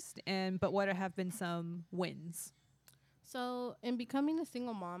faced, but what have been some wins? So in becoming a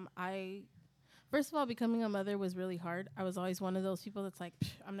single mom, first of all, becoming a mother was really hard. I was always one of those people that's like,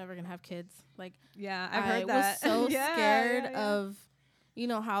 I'm never going to have kids. Like, yeah, I've heard that. I was so scared of,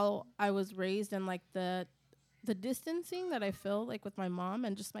 how I was raised, and like the distancing that I feel like with my mom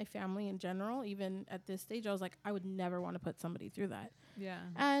and just my family in general. Even at this stage, I was like, I would never want to put somebody through that. Yeah.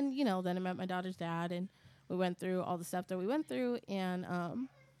 And, then I met my daughter's dad, and we went through all the stuff that we went through. And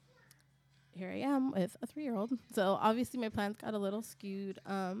here I am with a 3-year-old. So obviously my plans got a little skewed.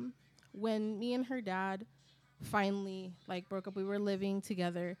 When me and her dad finally broke up, we were living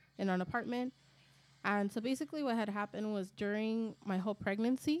together in an apartment. And so basically what had happened was, during my whole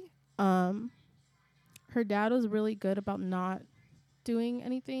pregnancy, her dad was really good about not doing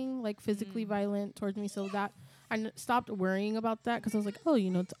anything physically violent towards me, so that I stopped worrying about that, because I was like, oh,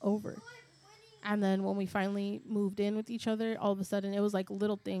 it's over. And then when we finally moved in with each other, all of a sudden it was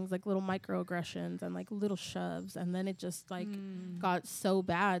little things, little microaggressions and little shoves. And then it just got so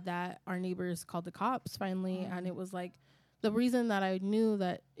bad that our neighbors called the cops finally. And it was the reason that I knew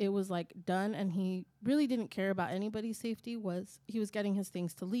that it was done, and he really didn't care about anybody's safety, was he was getting his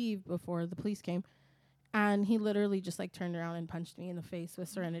things to leave before the police came. And he literally just turned around and punched me in the face with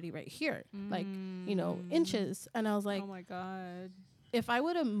Serenity right here, inches. And I was like, oh my God. If I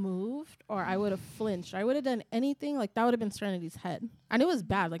would have moved, or I would have flinched, I would have done anything, that would have been Serenity's head. And it was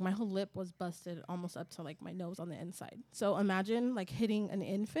bad. My whole lip was busted almost up to my nose on the inside. So imagine hitting an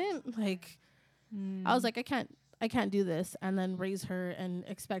infant. I was like, I can't do this and then raise her and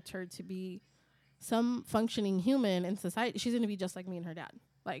expect her to be some functioning human in society. She's going to be just like me and her dad,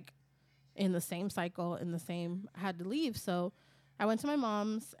 in the same cycle, I had to leave. So I went to my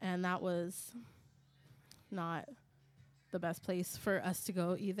mom's, and that was not the best place for us to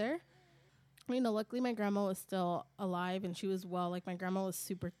go either. Luckily my grandma was still alive, and she was well. My grandma was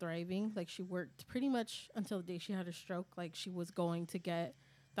super thriving. She worked pretty much until the day she had her stroke. She was going to get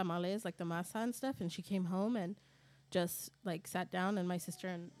tamales, the masa and stuff, and she came home and just sat down, and my sister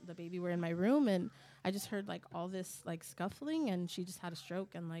and the baby were in my room, and I just heard all this scuffling, and she just had a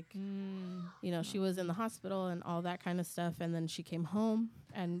stroke, and she was in the hospital and all that kind of stuff. And then she came home,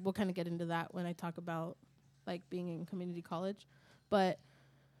 and we'll kind of get into that when I talk about being in community college. But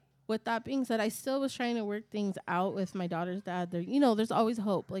with that being said, I still was trying to work things out with my daughter's dad. There, there's always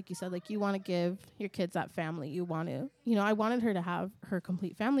hope. Like you said, you want to give your kids that family. You want to, I wanted her to have her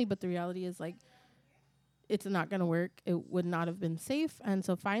complete family, but the reality is it's not going to work. It would not have been safe. And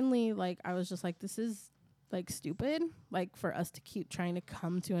so finally, I was just this is stupid, for us to keep trying to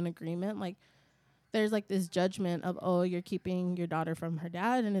come to an agreement. There's this judgment of, oh, you're keeping your daughter from her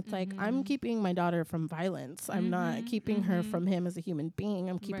dad. And it's I'm keeping my daughter from violence. I'm not keeping her from him as a human being.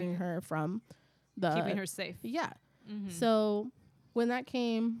 I'm keeping her from keeping her safe. Yeah. So when that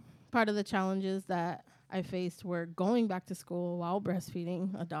came, part of the challenges that I faced were going back to school while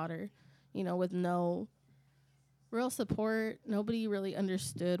breastfeeding a daughter, with no real support. Nobody really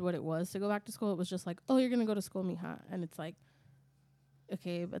understood what it was to go back to school. It was just oh, you're going to go to school, mija. And it's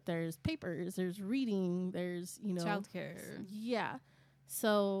okay, but there's papers, there's reading, there's, childcare. Yeah.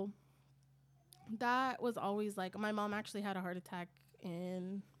 So that was always my mom actually had a heart attack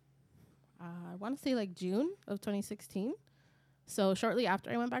in, I want to say June of 2016. So shortly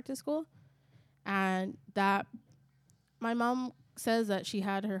after I went back to school. And that my mom says that she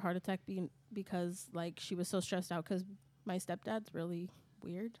had her heart attack because she was so stressed out, because my stepdad's really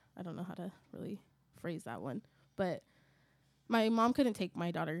weird. I don't know how to really phrase that one, but my mom couldn't take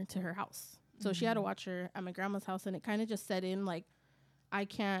my daughter to her house. So she had to watch her at my grandma's house, and it kind of just set in I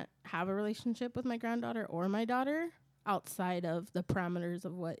can't have a relationship with my granddaughter or my daughter outside of the parameters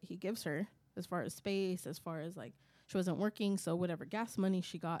of what he gives her, as far as space, as far as she wasn't working, so whatever gas money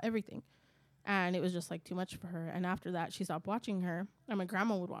she got, everything. And it was just too much for her. And after that, she stopped watching her, and my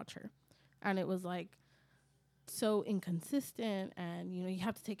grandma would watch her. And it was so inconsistent, and you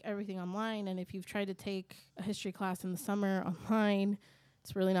have to take everything online, and if you've tried to take a history class in the summer online,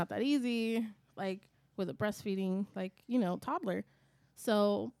 it's really not that easy, with a breastfeeding toddler.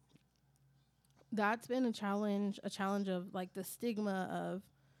 So that's been a challenge of the stigma of,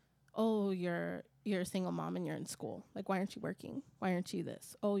 oh, you're a single mom and you're in school, why aren't you working, why aren't you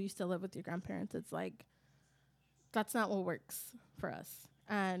this, oh, you still live with your grandparents. It's that's not what works for us.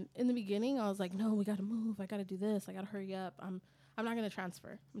 And in the beginning, I was like, no, we got to move. I got to do this. I got to hurry up. I'm not going to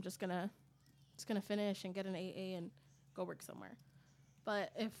transfer. I'm just going to finish and get an AA and go work somewhere.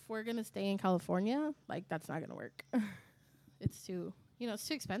 But if we're going to stay in California, like, that's not going to work. It's too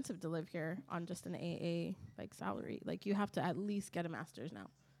expensive to live here on just an AA, like, salary. Like, you have to at least get a master's now.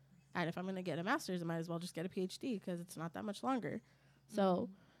 And if I'm going to get a master's, I might as well just get a PhD because it's not that much longer. So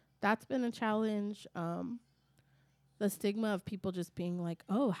that's been a challenge. The stigma of people just being like,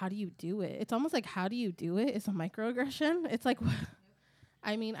 oh, how do you do it? It's almost like, how do you do it? It's a microaggression. It's like,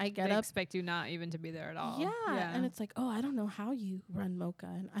 I mean, I get They up. expect you not even to be there at all. Yeah. And it's like, oh, I don't know how you run Mocha.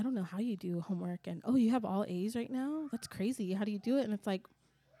 And I don't know how you do homework. And, oh, you have all A's right now? That's crazy. How do you do it? And it's like,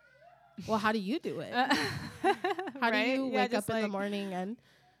 well, how do you do it? How do you wake up in the morning and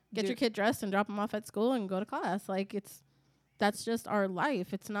get your kid dressed and drop them off at school and go to class? Like, that's just our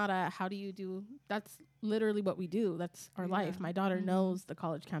life. It's not a how do you do. That's literally what we do. That's our life. My daughter knows the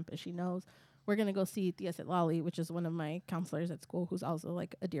college campus. She knows we're going to go see Tia Citlali, which is one of my counselors at school, who's also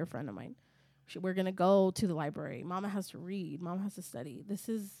like a dear friend of mine. We're going to go to the library. Mama has to read. Mama has to study. This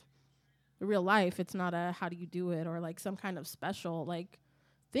is real life. It's not a how do you do it or like some kind of special like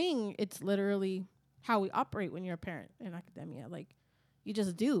thing. It's literally how we operate when you're a parent in academia. Like, you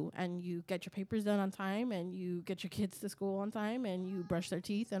just do, and you get your papers done on time, and you get your kids to school on time, and you brush their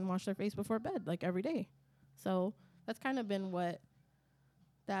teeth and wash their face before bed, like, every day. So that's kind of been what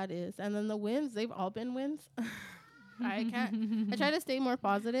that is. And then the wins, they've all been wins. I try to stay more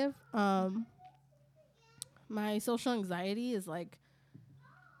positive. My social anxiety is, like,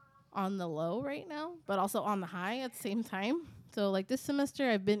 on the low right now, but also on the high at the same time. So, like, this semester,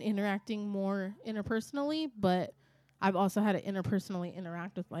 I've been interacting more interpersonally, but I've also had to interpersonally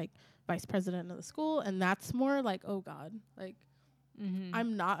interact with, like, vice president of the school, and that's more like, oh, God. Like,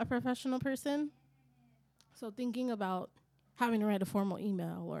 I'm not a professional person, so thinking about having to write a formal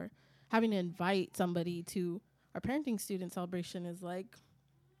email or having to invite somebody to our parenting student celebration is, like,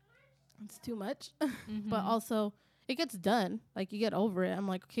 it's too much. But also, it gets done. Like, you get over it. I'm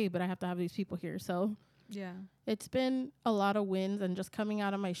like, okay, but I have to have these people here. So, Yeah. it's been a lot of wins and just coming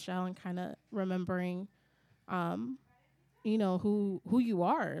out of my shell and kind of remembering you know, who you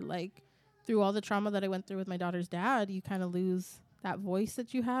are. Like, through all the trauma that I went through with my daughter's dad, you kind of lose that voice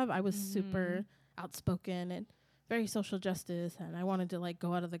that you have. I was super outspoken and very social justice, and I wanted to, like,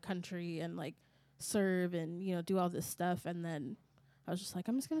 go out of the country and, like, serve and, you know, do all this stuff. And then I was just like,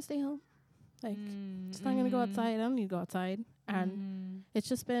 I'm just gonna stay home. Like, just not gonna go outside. I don't need to go outside. And it's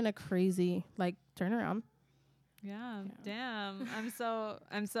just been a crazy, like, turnaround. Yeah. Damn.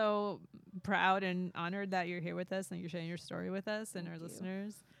 I'm so proud and honored that you're here with us and you're sharing your story with us and our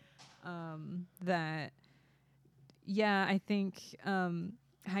listeners. That, yeah, I think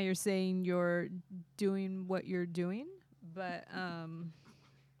how you're saying you're doing what you're doing, but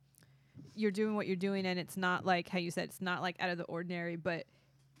you're doing what you're doing, and it's not like how you said, it's not like out of the ordinary, but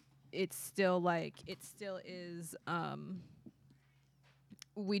it's still like, it still is.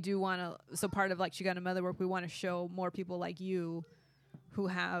 We do want to, so part of like Chicana Mother Work, we want to show more people like you who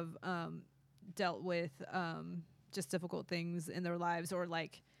have dealt with just difficult things in their lives, or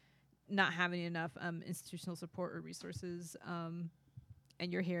like not having enough institutional support or resources.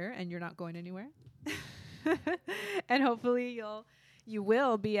 And you're here and you're not going anywhere. And hopefully you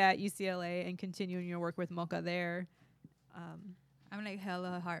will be at UCLA and continuing your work with Mocha there. I'm like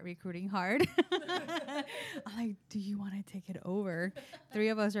hella recruiting hard. I'm like, do you want to take it over? Three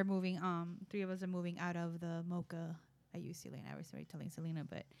of us are moving out of the Mocha at UCLA. And I was already telling Selena,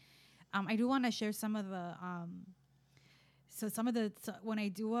 but I do want to share some of the when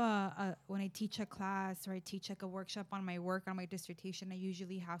I teach a class or I teach like a workshop on my work on my dissertation, I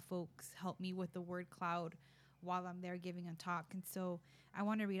usually have folks help me with the word cloud while I'm there giving a talk. And so I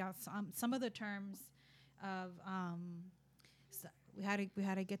want to read out some of the terms of we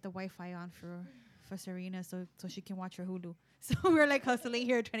had to get the Wi-Fi on for Serena so she can watch her Hulu. So we're like hustling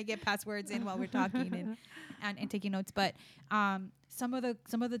here trying to get passwords in while we're talking and taking notes. But some of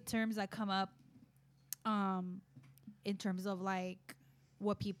the terms that come up in terms of like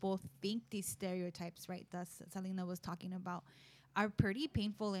what people think these stereotypes, right, that Selena was talking about, are pretty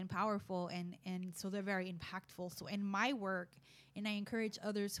painful and powerful, and so they're very impactful. So in my work, and I encourage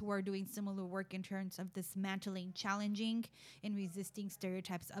others who are doing similar work in terms of dismantling, challenging, and resisting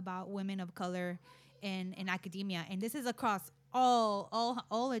stereotypes about women of color in academia. And this is across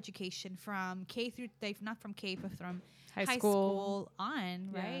all education, from K through, not from K, but from high school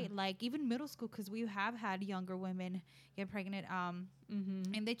on, right? Like even middle school, because we have had younger women get pregnant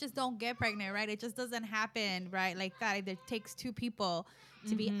and they just don't get pregnant, right? It just doesn't happen, right? Like that. It takes two people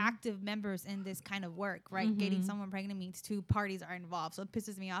to be active members in this kind of work, right? Getting someone pregnant means two parties are involved. So it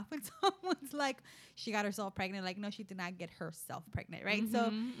pisses me off when someone's like, she got herself pregnant. Like, no, she did not get herself pregnant, right?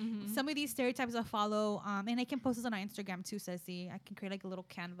 So some of these stereotypes I follow, and I can post this on our Instagram too, Ceci. I can create like a little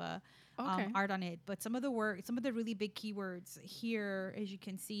Canva art on it. But some of the really big keywords here, as you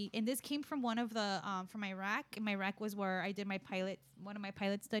can see, and this came from one of the, from Iraq. And Iraq was where I did one of my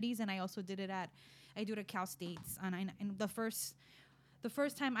pilot studies, and I also did it I do it at Cal States. And the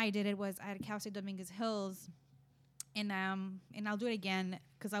first time I did it was at Cal State Dominguez Hills, and I'll do it again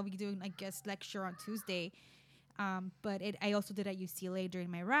because I'll be doing a guest lecture on Tuesday. But I also did at UCLA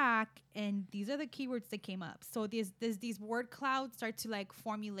during my rack, and these are the keywords that came up. So these word clouds start to like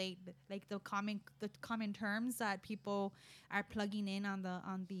formulate like the common terms that people are plugging in on the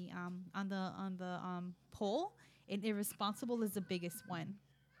poll. And irresponsible is the biggest one,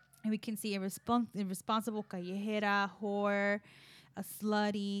 and we can see irresponsible, callejera, whore, a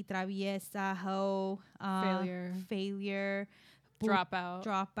slutty, traviesa, hoe, failure,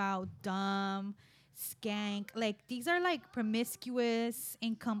 dropout, dumb, skank. Like these are like promiscuous,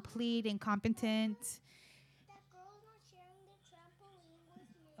 incomplete, incompetent. That girl's not sharing the trampoline with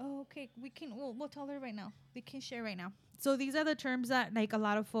me. Oh, okay, we'll tell her right now. We can share right now. So these are the terms that like a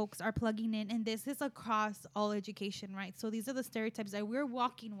lot of folks are plugging in, and this is across all education, right? So these are the stereotypes that we're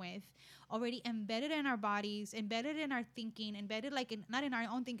walking with, already embedded in our bodies, embedded in our thinking, embedded like not in our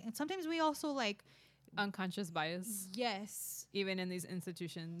own thinking. And sometimes we also like unconscious bias. Yes. Even in these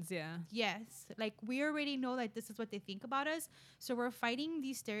institutions, yeah. Yes. Like we already know that this is what they think about us. So we're fighting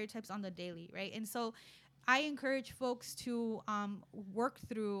these stereotypes on the daily, right? And so I encourage folks to work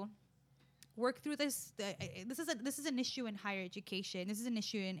through this. This is an issue in higher education. This is an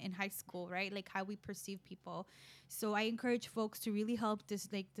issue in high school, right? Like how we perceive people. So I encourage folks to really help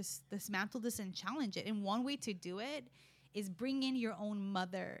dismantle this and challenge it. And one way to do it is bring in your own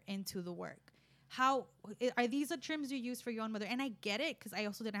mother into the work. How are these the terms you use for your own mother? And I get it because I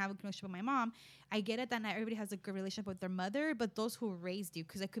also didn't have a relationship with my mom. I get it that not everybody has a good relationship with their mother, but those who raised you,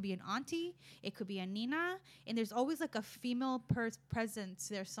 because it could be an auntie, it could be a nina, and there's always like a female presence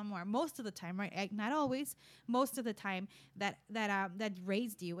there somewhere. Most of the time, right? Not always. Most of the time that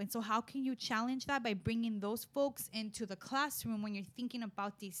raised you. And so how can you challenge that by bringing those folks into the classroom when you're thinking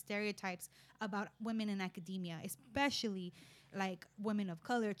about these stereotypes about women in academia, especially like women of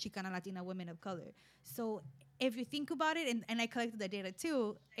color, Chicana Latina women of color. So if you think about it, and I collected the data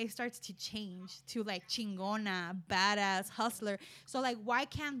too, it starts to change to like chingona, badass, hustler. So like, why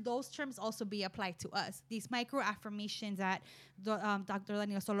can't those terms also be applied to us? These micro affirmations that Dr.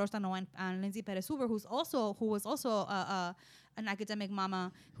 Daniela Solórzano and Lindsay Perez-Hoover, who was also an academic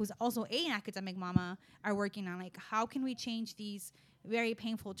mama, who's also an academic mama, are working on. Like, how can we change these very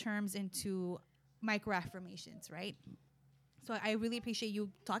painful terms into micro affirmations, right? So I really appreciate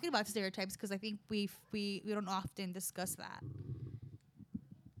you talking about stereotypes because I think we don't often discuss that.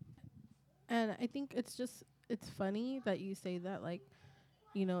 And I think it's funny that you say that, like,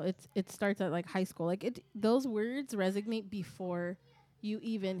 you know, it starts at like high school. Like those words resonate before you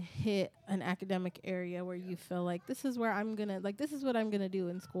even hit an academic area where you feel like this is what I'm gonna do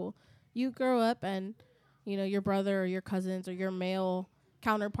in school. You grow up and, you know, your brother or your cousins or your male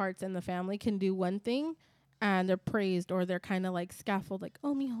counterparts in the family can do one thing, and they're praised or they're kind of like scaffold, like,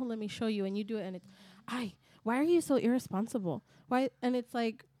 oh, mijo, let me show you. And you do it, and it's, why are you so irresponsible? Why? And it's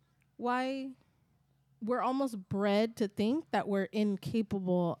like, why? We're almost bred to think that we're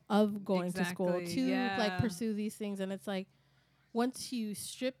incapable of going to school to like pursue these things. And it's like, once you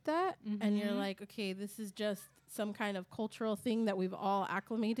strip that and you're like, okay, this is just some kind of cultural thing that we've all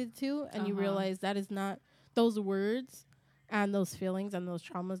acclimated to. And you realize that is not, those words and those feelings and those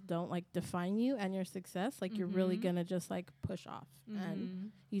traumas don't like define you and your success. Like you're really gonna just like push off,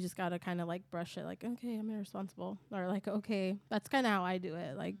 and you just gotta kind of like brush it. Like, okay, I'm irresponsible, or like, okay, that's kind of how I do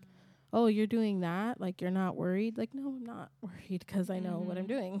it. Like, oh, you're doing that, like you're not worried. Like, no, I'm not worried because I know what I'm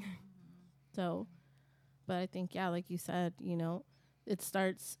doing. So, but I think, yeah, like you said, you know, it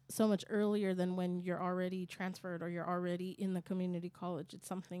starts so much earlier than when you're already transferred or you're already in the community college. It's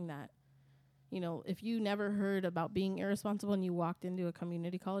something that, you know, if you never heard about being irresponsible and you walked into a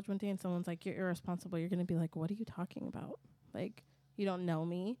community college one day and someone's like, you're irresponsible, you're going to be like, what are you talking about? Like, you don't know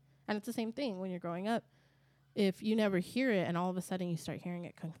me. And it's the same thing when you're growing up. If you never hear it and all of a sudden you start hearing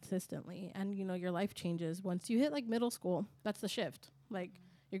it consistently, and, you know, your life changes. Once you hit like middle school, that's the shift. Like,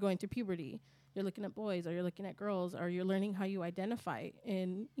 you're going through puberty. You're looking at boys, or you're looking at girls, or you're learning how you identify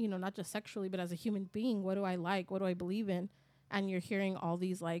in, you know, not just sexually, but as a human being. What do I like? What do I believe in? And you're hearing all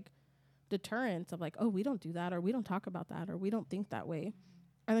these like deterrence of like, oh, we don't do that, or we don't talk about that, or we don't think that way.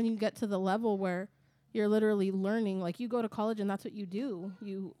 And then you get to the level where you're literally learning, like you go to college and that's what you do.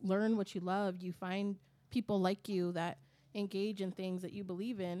 You learn what you love. You find people like you that engage in things that you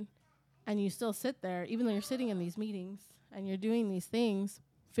believe in, and you still sit there, even though you're sitting in these meetings and you're doing these things,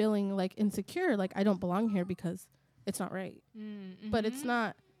 feeling like insecure, like I don't belong here because it's not right. But it's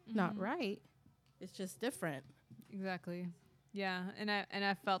not right. It's just different. Exactly. Yeah, and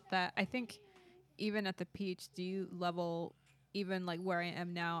I felt that. I think even at the PhD level, even like where I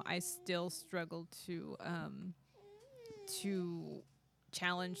am now, I still struggle to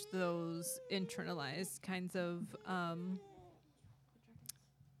challenge those internalized kinds of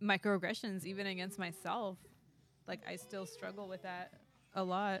microaggressions, even against myself. Like I still struggle with that a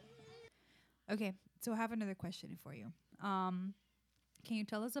lot. Okay, so I have another question for you. Can you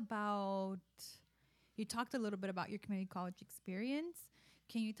tell us about? You talked a little bit about your community college experience.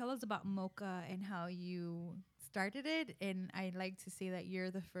 Can you tell us about MOCA and how you started it? And I'd like to say that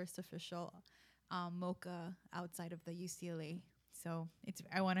you're the first official MOCA outside of the UCLA. So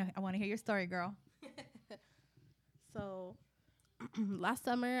I wanna hear your story, girl. So last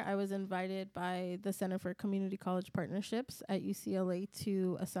summer, I was invited by the Center for Community College Partnerships at UCLA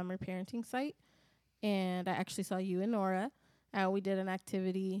to a summer parenting site. And I actually saw you and Nora. And we did an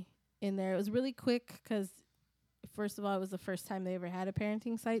activity in there. It was really quick because, first of all, it was the first time they ever had a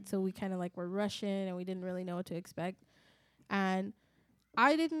parenting site. So we kind of like were rushing and we didn't really know what to expect. And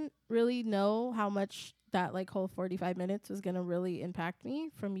I didn't really know how much that like whole 45 minutes was going to really impact me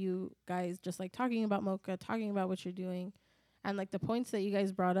from you guys just like talking about MOCA, talking about what you're doing. And like the points that you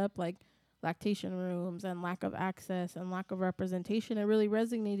guys brought up, like lactation rooms and lack of access and lack of representation, it really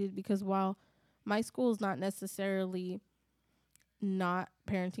resonated because while my school is not necessarily not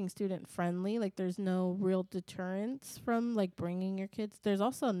parenting student friendly, like there's no real deterrence from like bringing your kids, there's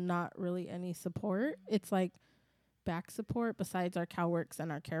also not really any support. It's like back support besides our CalWorks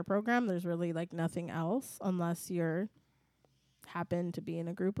and our care program. There's really like nothing else unless you're happen to be in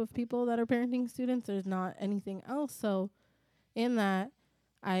a group of people that are parenting students. There's not anything else. So in that,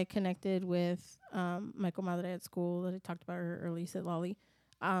 I connected with Michael Madre at school that I talked about her early, Lolly.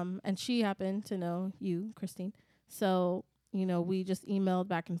 And she happened to know you, Christine. So, you know, we just emailed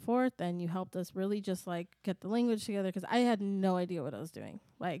back and forth, and you helped us really just like get the language together because I had no idea what I was doing.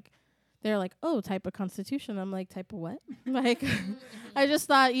 Like, they're like, oh, type of constitution. I'm like, type of what? Like, I just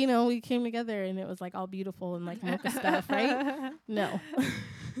thought, you know, we came together and it was like all beautiful and like MOCA stuff, right? No.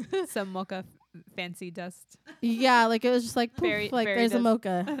 Some MOCA fancy dust. Yeah, like it was just like, poof, Fairy there's dust. a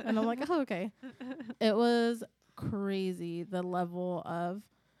MOCA. And I'm like, oh, okay. It was crazy, the level of,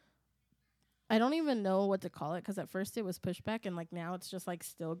 I don't even know what to call it because at first it was pushback and like now it's just like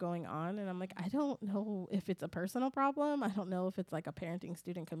still going on. And I'm like, I don't know if it's a personal problem. I don't know if it's like a parenting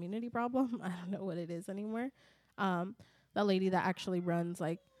student community problem. I don't know what it is anymore. The lady that actually runs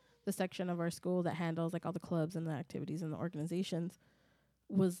like the section of our school that handles like all the clubs and the activities and the organizations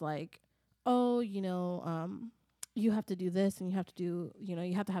was like, oh, you know, you have to do this and you have to do, you know,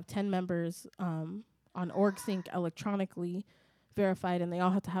 you have to have 10 members on OrgSync electronically verified, and they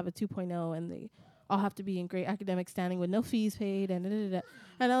all have to have a 2.0, and they all have to be in great academic standing with no fees paid, and and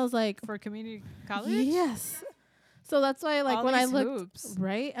I was like, For community college? yes. So that's why, like, All when I these looked, hoops.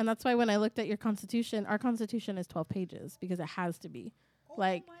 right, and that's why when I looked at your constitution, our constitution is 12 pages because it has to be,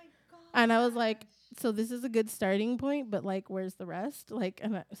 like, and I was like, so this is a good starting point, but like, where's the rest? Like,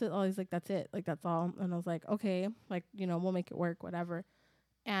 and I said, always like, that's it, like, that's all, and I was like, okay, like, you know, we'll make it work, whatever,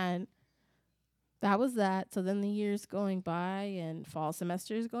 and that was that. So then the years going by and fall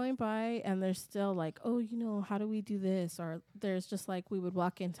semesters going by, and there's still like, oh, you know, how do we do this? Or there's just like, we would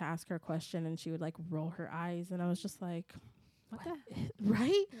walk in to ask her a question and she would like roll her eyes. And I was just like, what the,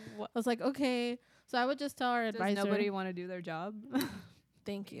 right? What? I was like, okay. So I would just tell our Does advisor. nobody want to do their job?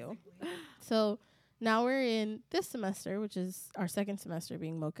 Thank you. So now we're in this semester, which is our second semester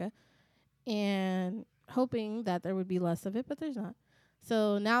being MOCA, and hoping that there would be less of it, but there's not.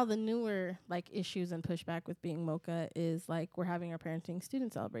 So now the newer like issues and pushback with being MOCA is like we're having our parenting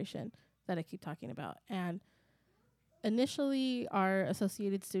student celebration that I keep talking about. And initially our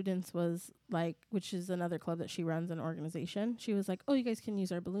associated students was like, which is another club that she runs, an organization. She was like, oh, you guys can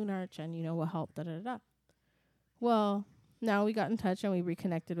use our balloon arch and, you know, we'll help, da-da-da-da. Well, now we got in touch and we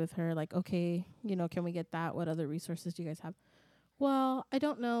reconnected with her like, okay, you know, can we get that? What other resources do you guys have? Well, I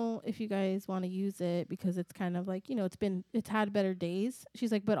don't know if you guys want to use it because it's kind of like, you know, it's had better days.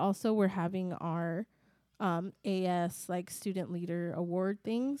 She's like, but also we're having our AS, like student leader award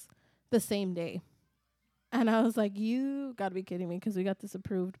things the same day. And I was like, you got to be kidding me because we got this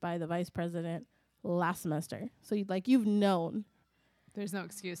approved by the vice president last semester. So you've known. There's no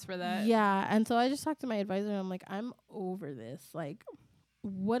excuse for that. Yeah, and so I just talked to my advisor and I'm like, I'm over this. Like,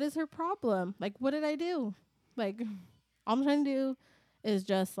 what is her problem? Like, what did I do? Like, all I'm trying to do is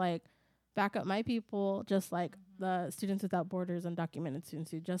just like back up my people, just like the Students Without Borders undocumented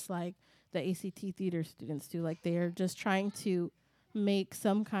students do, just like the ACT theater students do. Like, they are just trying to make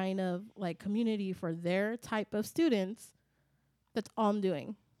some kind of like community for their type of students. That's all I'm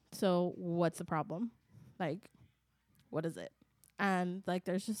doing. So what's the problem? Like, what is it? And like,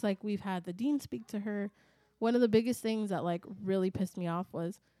 there's just like, we've had the dean speak to her. One of the biggest things that like really pissed me off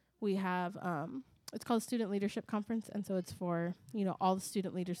was we have, it's called Student Leadership Conference. And so it's for, you know, all the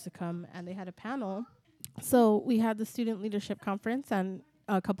student leaders to come, and they had a panel. So we had the Student Leadership Conference, and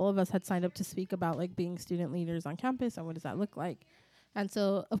a couple of us had signed up to speak about like being student leaders on campus and what does that look like. And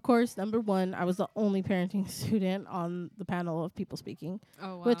so, of course, number one, I was the only parenting student on the panel of people speaking,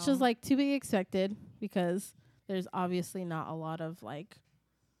 Oh, wow. which is like to be expected because there's obviously not a lot of like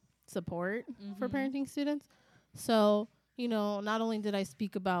support for parenting students. So, you know, not only did I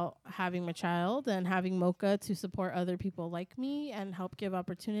speak about having my child and having Mocha to support other people like me and help give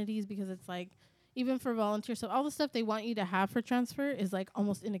opportunities, because it's like, even for volunteers, so all the stuff they want you to have for transfer is like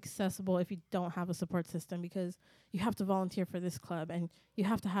almost inaccessible if you don't have a support system, because you have to volunteer for this club and you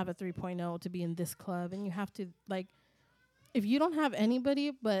have to have a 3.0 to be in this club, and you have to like, if you don't have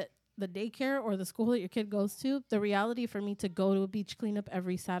anybody but the daycare or the school that your kid goes to, the reality for me to go to a beach cleanup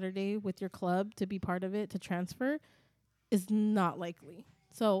every Saturday with your club to be part of it, to transfer, is not likely.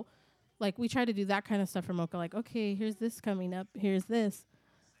 So like, we try to do that kind of stuff for Mocha, like, okay, here's this coming up, here's this,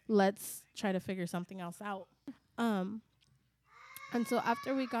 let's try to figure something else out. And so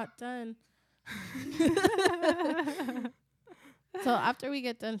after we got done, we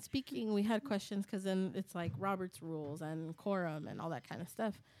get done speaking, we had questions, because then it's like Robert's rules and quorum and all that kind of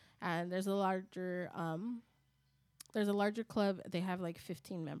stuff. And there's a larger club. They have like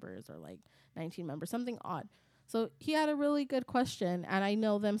 15 members or like 19 members, something odd. So he had a really good question, and I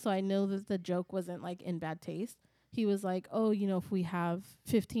know them, so I know that the joke wasn't like in bad taste. He was like, oh, you know, if we have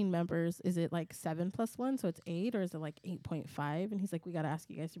 15 members, is it like 7 plus 1? So it's 8, or is it like 8.5? And he's like, we got to ask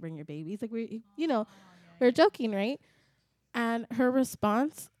you guys to bring your babies. Like, we're joking, right? And her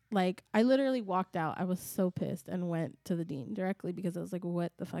response, like, I literally walked out. I was so pissed and went to the dean directly, because I was like,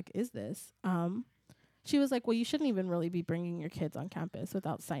 what the fuck is this? She was like, well, you shouldn't even really be bringing your kids on campus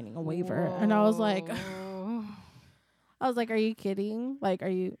without signing a waiver. Whoa. And I was like, are you kidding? Like, are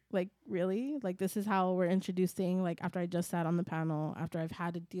you, like, really? Like, this is how we're introducing, like, after I just sat on the panel, after I've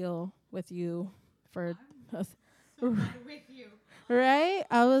had to deal with you for with you. Right?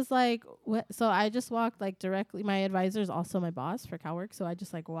 I was like, what? So I just walked, like, directly. My advisor is also my boss for CalWork. So I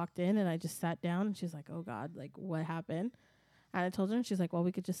just, like, walked in and I just sat down, and she's like, oh, God, like, what happened? And I told her, and she's like, well,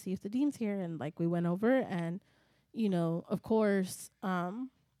 we could just see if the dean's here. And, like, we went over, and, you know, of course,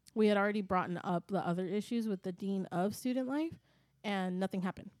 we had already brought up the other issues with the dean of student life, and nothing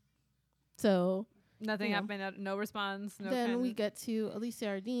happened. So nothing happened. No response. No. Then we get to Alicia,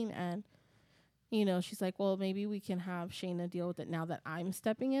 our dean, and you know, she's like, well, maybe we can have Shayna deal with it now that I'm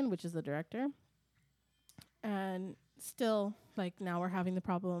stepping in, which is the director. And still, like, now we're having the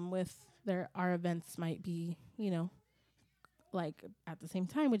problem with our events might be, you know, like at the same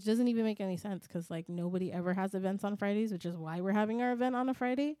time, which doesn't even make any sense, because like nobody ever has events on Fridays, which is why we're having our event on a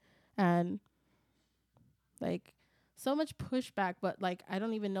Friday. And like, so much pushback, but like, I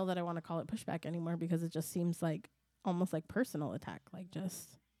don't even know that I want to call it pushback anymore, because it just seems like almost like personal attack. Like,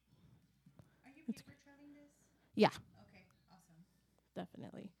 just. Are you paper trailing this? Yeah. Okay, awesome.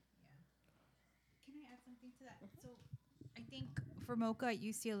 Definitely. Yeah. Can I add something to that? So I think for Mocha at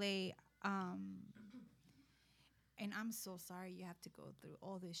UCLA, and I'm so sorry you have to go through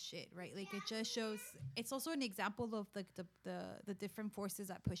all this shit, right? Like, it just shows, it's also an example of like the different forces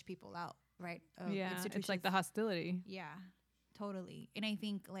that push people out, right? Yeah, it's like the hostility. Yeah, totally. And I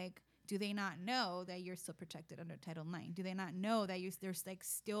think, like, do they not know that you're still protected under Title IX? Do they not know that there's like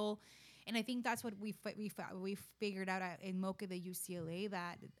still, and I think that's what we figured out in Mocha, the UCLA,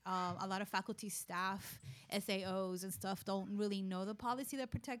 that a lot of faculty, staff, SAOs and stuff don't really know the policy that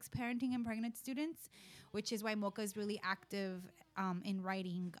protects parenting and pregnant students, which is why Mocha is really active in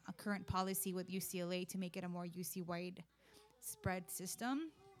writing a current policy with UCLA to make it a more UC-wide spread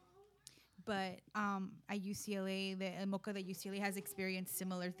system. But at UCLA, the Mocha, the UCLA has experienced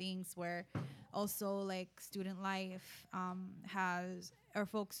similar things, where also like student life has, or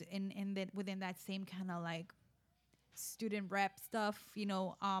folks within that same kind of like student rep stuff, you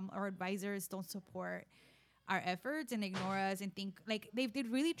know, our advisors don't support our efforts and ignore us and think like they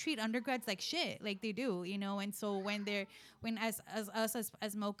really treat undergrads like shit, like they do, you know. And so when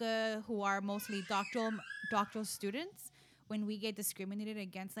as Mocha, who are mostly doctoral students, when we get discriminated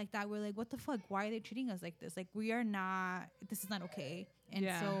against like that, we're like, what the fuck? Why are they treating us like this? Like, we are not, this is not okay. And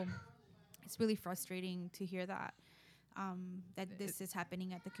Yeah. so it's really frustrating to hear that, that this is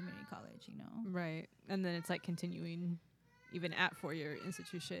happening at the community college, you know? Right. And then it's like continuing even at four-year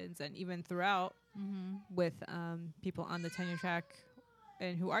institutions and even throughout with people on the tenure track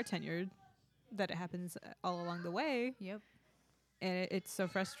and who are tenured, that it happens all along the way. Yep. And it's so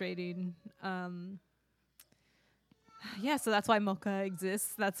frustrating. Yeah, so that's why MOCA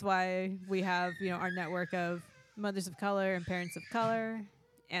exists. That's why we have, you know, our network of mothers of color and parents of color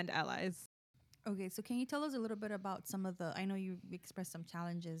and allies. Okay, so can you tell us a little bit about some of the, I know you expressed some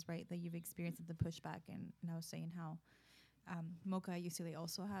challenges, right, that you've experienced at the pushback, and I was saying how MOCA at UCLA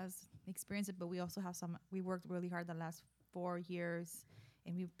also has experienced it, but we also have we worked really hard the last 4 years,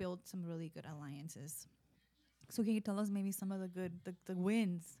 and we've built some really good alliances. So can you tell us maybe some of the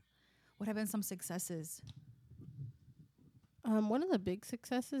wins? What have been some successes? One of the big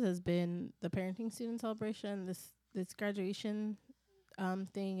successes has been the parenting student celebration. This graduation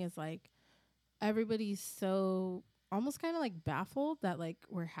thing is like, everybody's so almost kind of like baffled that like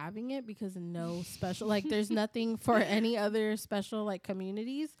we're having it, because no special, like there's nothing for any other special like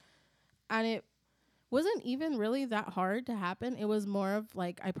communities. And it wasn't even really that hard to happen. It was more of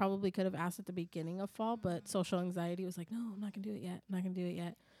like, I probably could have asked at the beginning of fall, but social anxiety was like, no, I'm not gonna do it yet. I'm not gonna do it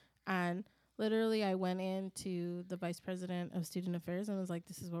yet. And literally I went into the vice president of student affairs and was like,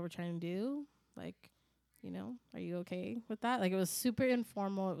 this is what we're trying to do. Like, you know, are you okay with that? Like, it was super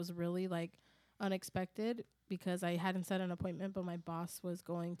informal. It was really like unexpected, because I hadn't set an appointment, but my boss was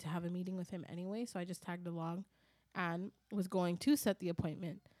going to have a meeting with him anyway. So I just tagged along and was going to set the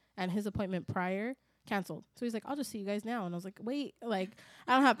appointment, and his appointment prior canceled. So he's like, I'll just see you guys now. And I was like, wait, like,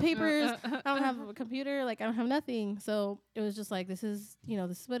 I don't have papers. I don't have a computer. Like, I don't have nothing. So it was just like, this is, you know,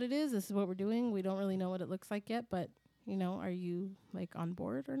 this is what it is. This is what we're doing. We don't really know what it looks like yet, but, you know, are you like on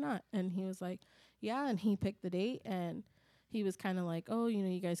board or not? And he was like, yeah. And he picked the date, and he was kind of like, oh, you know,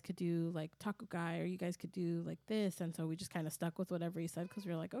 you guys could do like Taco Guy, or you guys could do like this. And so we just kind of stuck with whatever he said, because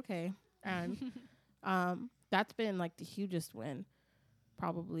we were like, okay. And that's been like the hugest win,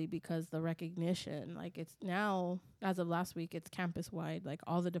 probably because the recognition, like, it's now, as of last week, it's campus wide. Like,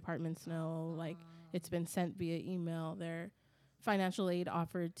 all the departments know, like, it's been sent via email. Their financial aid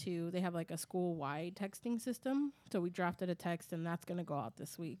offered to, they have like a school wide texting system. So we drafted a text, and that's going to go out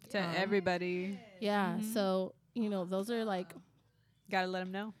this week To everybody. Yeah. So, you know, those are like, Gotta let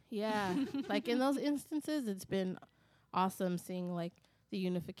them know. yeah, like in those instances, it's been awesome seeing like the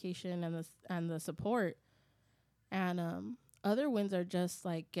unification and the support. And other wins are just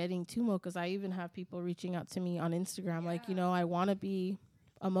like getting to MOCAs. I even have people reaching out to me on Instagram, like, you know, I want to be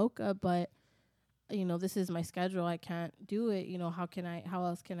a MOCA, but, you know, this is my schedule. I can't do it. You know, how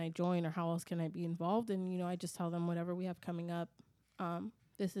else can I join, or how else can I be involved? And, you know, I just tell them whatever we have coming up.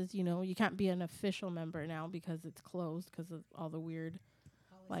 This is, you know, you can't be an official member now because it's closed because of all the weird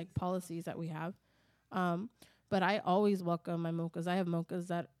policies that we have. But I always welcome my MOCAs. I have MOCAs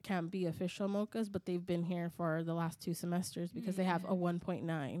that can't be official MOCAs, but they've been here for the last 2 semesters because they have a 1.9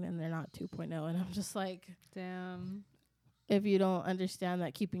 and they're not 2.0. And I'm just like, Damn. if you don't understand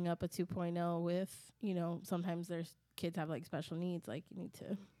that keeping up a 2.0 with, you know, sometimes there's kids have like special needs, like you need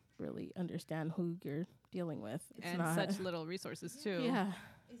to really understand who you're dealing with. It's And not such little resources too. Yeah.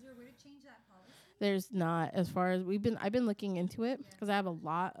 Is there a way to change that policy? There's not, as far as I've been looking into it, because I have a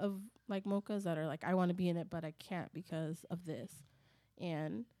lot of like MOCAs that are like, I want to be in it, but I can't because of this.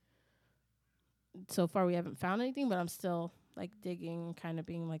 And so far we haven't found anything, but I'm still like digging, kind of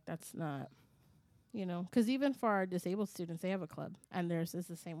being like, that's not, you know, because even for our disabled students, they have a club, and theirs is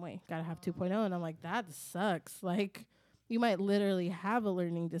the same way. Got to have 2.0. And I'm like, that sucks. Like, you might literally have a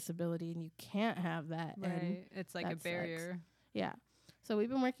learning disability and you can't have that. And Right. It's like a that barrier. yeah. So we've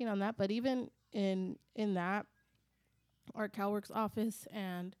been working on that, but even in that, our CalWorks office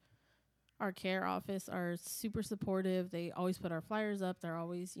and our care office are super supportive. They always put our flyers up. They're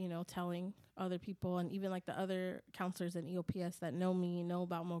always, you know, telling other people, and even like the other counselors in EOPS that know me, know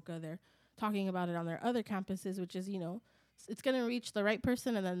about MOCA, they're talking about it on their other campuses, which is, you know, it's going to reach the right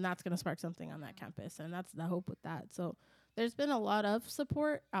person, and then that's going to spark something on that campus. And that's the hope with that. So there's been a lot of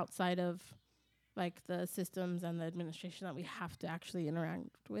support outside of like the systems and the administration that we have to actually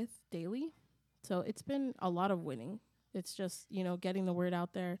interact with daily. So it's been a lot of winning. It's just, you know, getting the word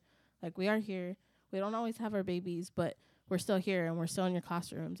out there. Like, we are here. We don't always have our babies, but we're still here, and we're still in your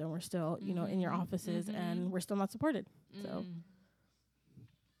classrooms, and we're still, you know, in your offices, and we're still not supported. So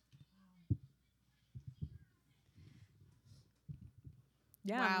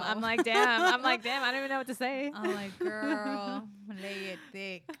yeah, Wow. I'm like, damn. I'm like, damn. I don't even know what to say. I'm like, girl, lay it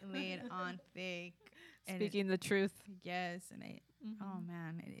thick, lay it on thick. Speaking the truth. Yes, and oh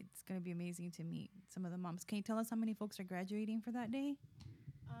man, it's gonna be amazing to meet some of the moms. Can you tell us how many folks are graduating for that day?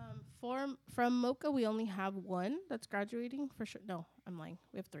 From Mocha, we only have one that's graduating for sure. No, I'm lying.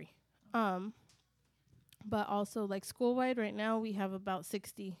 We have 3. But also like school-wide right now, we have about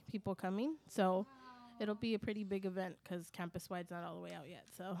 60 people coming. So it'll be a pretty big event because campus-wide's not all the way out yet.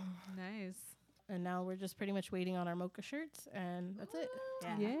 So Nice. and now we're just pretty much waiting on our Mocha shirts, and that's it.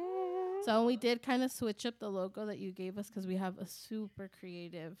 Yeah. So we did kind of switch up the logo that you gave us because we have a super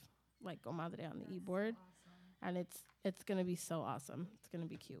creative like comadre on the e-board, and it's gonna be so awesome. It's gonna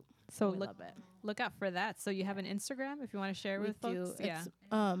be cute. So we look love it. look out for that. So you have an Instagram if you want to share We with folks. do. It's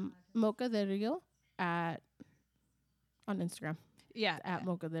Mocha de Rio on Instagram. Yeah. At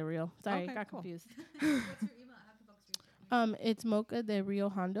Mocha de Rio. Sorry, Okay, got cool. confused. It's Mocha de Rio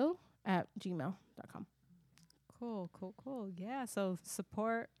Hondo at gmail.com. Cool. Yeah. So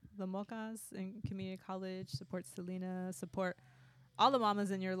support the Mocas in community college, support Selena, support all the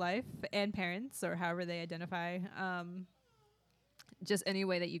mamas in your life and parents or however they identify. Just any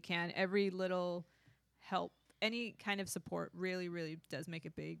way that you can. Every little help, any kind of support really, really does make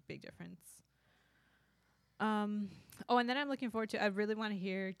a big, big difference. And then I'm looking forward to, I really want to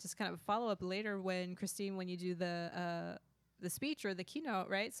hear just kind of a follow up later when Christine, when you do the speech or the keynote,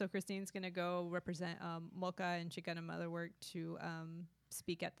 right? So Christine's going to go represent Mocha and Chicana Motherwork to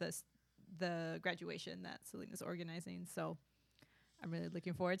speak at the graduation that Selena's organizing. So I'm really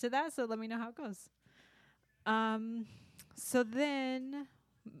looking forward to that. So let me know how it goes. So then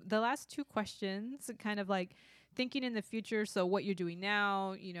the last 2 questions, kind of like thinking in the future. So what you're doing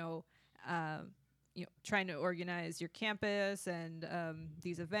now, trying to organize your campus and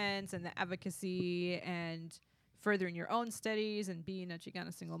these events and the advocacy and furthering your own studies and being a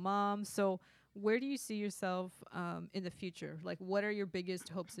Chicana single mom. So where do you see yourself in the future? Like, what are your biggest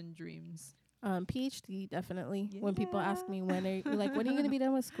hopes and dreams? PhD, definitely. When people ask me when are you going to be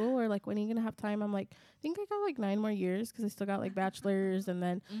done with school, or like when are you going to have time, I'm like, I think I got like 9 more years because I still got like bachelor's and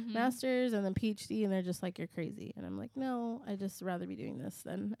then master's and then PhD, and they're just like, you're crazy. And I'm like, no, I just rather be doing this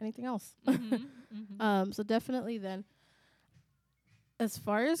than anything else. So definitely then. As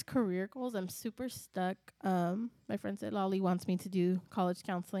far as career goals, I'm super stuck. My friend said Lolly wants me to do college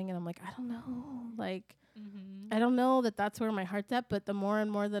counseling, and I'm like, I don't know. Like, I don't know that that's where my heart's at, but the more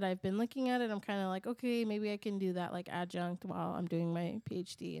and more that I've been looking at it, I'm kind of like, okay, maybe I can do that like adjunct while I'm doing my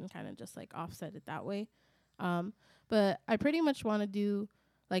PhD and kind of just like offset it that way. But I pretty much want to do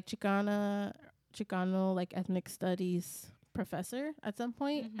like Chicano, like ethnic studies professor at some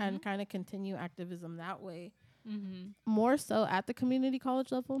point and kind of continue activism that way. More so at the community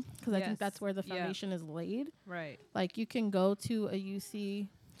college level, because I think that's where the foundation is laid. Right. Like you can go to a UC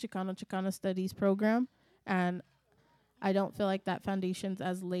Chicano studies program, and I don't feel like that foundation's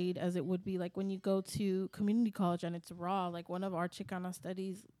as laid as it would be like when you go to community college and it's raw. Like one of our Chicano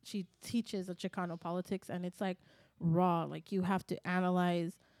studies, she teaches a Chicano politics, and it's like raw. Like you have to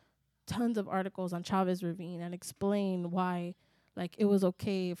analyze tons of articles on Chavez Ravine and explain why like it was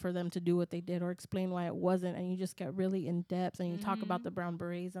okay for them to do what they did, or explain why it wasn't, and you just get really in depth and you talk about the brown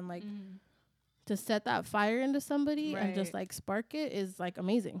berets, and like to set that fire into somebody and just like spark it is like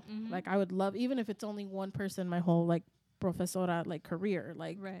amazing. Like I would love, even if it's only one person my whole like profesora like career,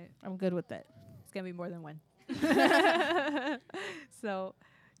 like I'm good with it. It's gonna be more than one. So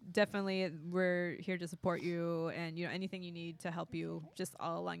definitely we're here to support you, and anything you need to help you just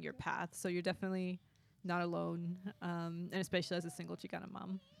all along your path. So you're definitely not alone, and especially as a single Chicana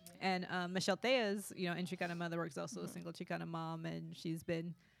mom. And Michelle Theas, in Chicana Motherwork, is also a single Chicana mom, and she's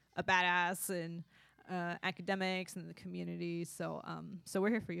been a badass in academics and the community. So we're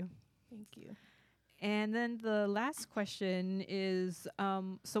here for you. Thank you. And then the last question is,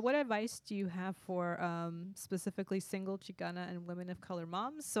 so what advice do you have for specifically single Chicana and women of color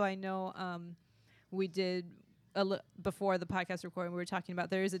moms? So I know we did before the podcast recording, we were talking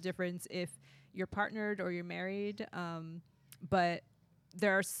about there is a difference if you're partnered or you're married, but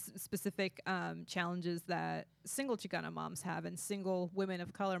there are specific challenges that single Chicana moms have and single women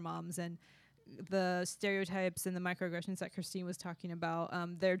of color moms, and the stereotypes and the microaggressions that Christine was talking about,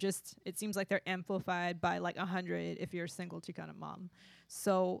 it seems like they're amplified by like 100 if you're a single Chicana mom.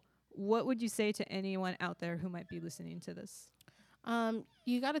 So what would you say to anyone out there who might be listening to this?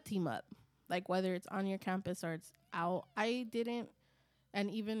 You got to team up, like whether it's on your campus or it's out. I didn't, and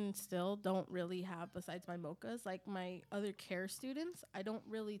even still don't really have, besides my Mochas, like my other care students, I don't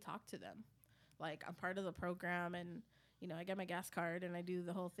really talk to them. Like I'm part of the program, and I get my gas card and I do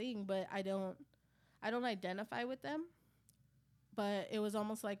the whole thing, but I don't identify with them. But it was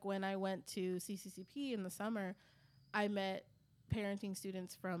almost like when I went to CCCP in the summer, I met parenting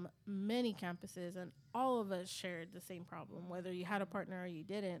students from many campuses, and all of us shared the same problem, whether you had a partner or you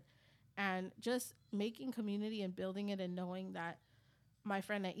didn't. And just making community and building it and knowing that my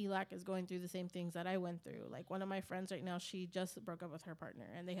friend at ELAC is going through the same things that I went through. Like one of my friends right now, she just broke up with her partner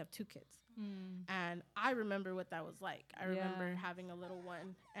and they have 2 kids. And I remember what that was like. I remember having a little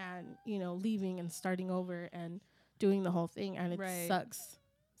one and, you know, leaving and starting over and doing the whole thing, and it sucks.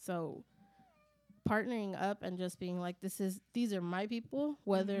 So partnering up and just being like, these are my people,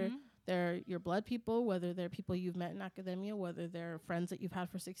 whether they're your blood people, whether they're people you've met in academia, whether they're friends that you've had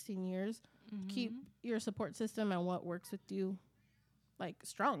for 16 years, keep your support system and what works with you like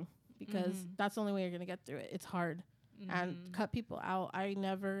strong, because that's the only way you're going to get through it. It's hard. And cut people out. I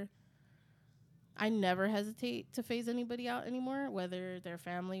never hesitate to phase anybody out anymore, whether they're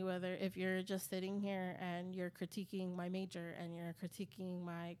family, whether if you're just sitting here and you're critiquing my major and you're critiquing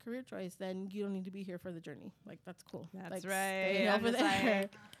my career choice, then you don't need to be here for the journey. Like, that's cool. That's like, right. Stay over there.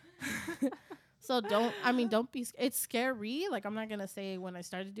 So don't be, it's scary. Like, I'm not going to say when I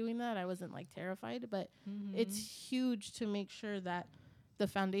started doing that, I wasn't like terrified, but it's huge to make sure that the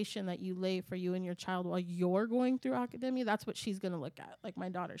foundation that you lay for you and your child while you're going through academia, that's what she's going to look at. Like my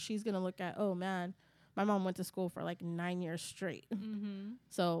daughter, she's going to look at, oh man, my mom went to school for like 9 years straight.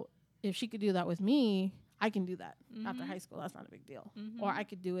 So if she could do that with me, I can do that after high school. That's not a big deal. Or I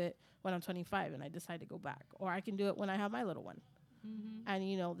could do it when I'm 25 and I decide to go back. Or I can do it when I have my little one. And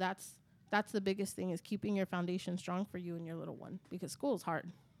you know, that's the biggest thing, is keeping your foundation strong for you and your little one, because school is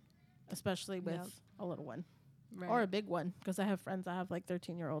hard, especially with a little one. Or a big one, because I have friends that have like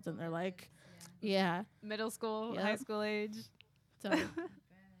 13-year-olds and they're like, middle school, high school age. So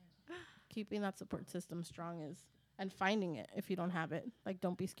keeping that support system strong is, and finding it if you don't have it. Like,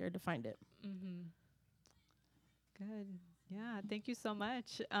 don't be scared to find it. Good. Yeah. Thank you so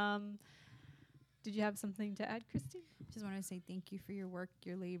much. Did you have something to add, Christine? Just want to say thank you for your work,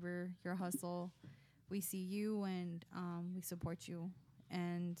 your labor, your hustle. We see you and we support you,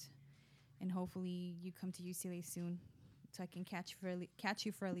 and hopefully you come to UCLA soon, so I can catch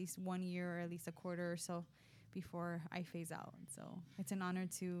you for at least 1 year or at least a quarter or so before I phase out. So it's an honor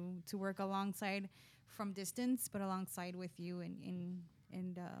to work alongside from distance, but alongside with you,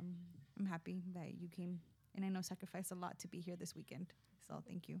 and I'm happy that you came, and I know sacrificed a lot to be here this weekend. So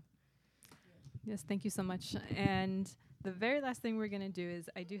thank you. Yes, thank you so much. And the very last thing we're going to do is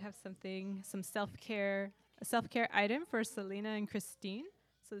I do have some self-care item for Selena and Christine.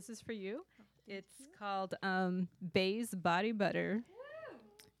 So this is for you. It's called Bay's Body Butter.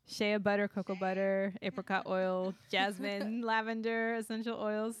 Shea butter, cocoa butter, apricot oil, jasmine, lavender, essential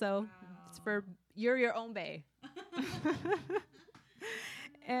oils. So it's for your own Bay.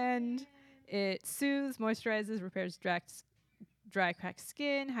 And it soothes, moisturizes, repairs dry, cracked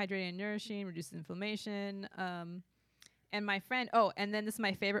skin, hydrating and nourishing, reduces inflammation. And my friend, and then this is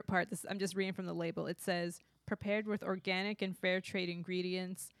my favorite part. I'm just reading from the label. It says, prepared with organic and fair trade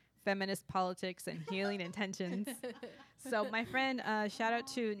ingredients, feminist politics, and healing intentions. So my friend, shout out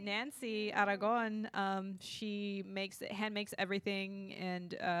to Nancy Aragon. She hand makes everything,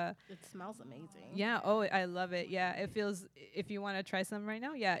 and it smells amazing. Yeah. Oh, I love it. Yeah. It feels. If you want to try some right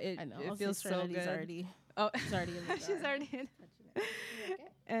now, yeah. I know. It feels so good. Already. Oh, it's already in the jar. She's already in.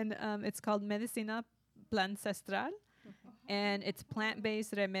 And it's called Medicina Plancestral, and it's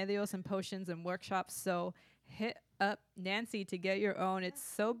plant-based remedios and potions and workshops. So hit up Nancy to get your own. It's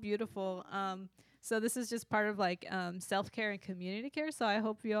so beautiful. So this is just part of like self-care and community care. So I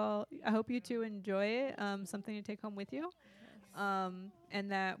hope you two enjoy it. Something to take home with you,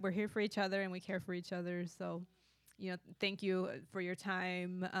 and that we're here for each other and we care for each other. So, you know, thank you for your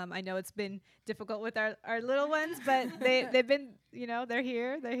time. I know it's been difficult with our little ones, but they've been, you know, they're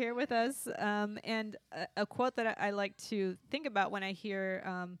here with us. And a quote that I like to think about when I hear,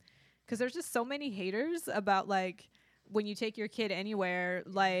 because there's just so many haters about like when you take your kid anywhere,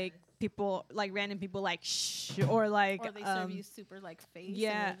 like people, like random people, like shh, or like, or they serve you super like face.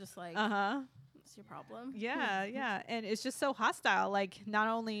 Yeah, and you're just like, what's your problem? Yeah, and it's just so hostile. Like not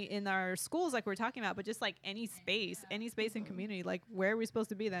only in our schools, like we're talking about, but just like any space in community. Like where are we supposed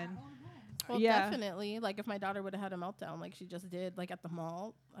to be then? Well, definitely. Like if my daughter would have had a meltdown, like she just did, like at the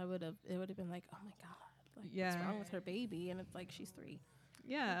mall, it would have been like, oh my god, like what's wrong with her baby? And it's like she's 3.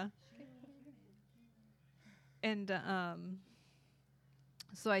 Yeah. And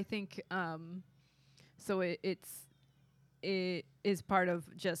so I think so it is part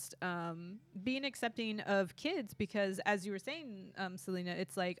of just being accepting of kids, because as you were saying, Selena,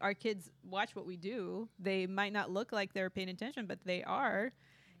 it's like our kids watch what we do. They might not look like they're paying attention, but they are.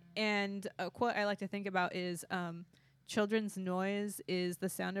 And a quote I like to think about is children's noise is the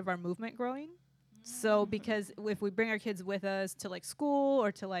sound of our movement growing. So because if we bring our kids with us to like school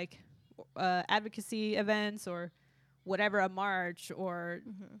or to like advocacy events or whatever, a march, or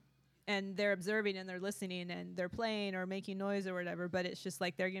Mm-hmm. and they're observing and they're listening and they're playing or making noise or whatever, but it's just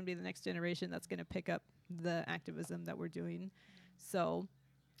like they're going to be the next generation that's going to pick up the activism that we're doing. So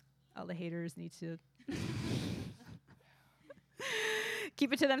all the haters need to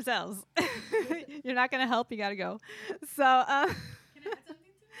keep it to themselves. You're not going to help, you got to go. So Can I add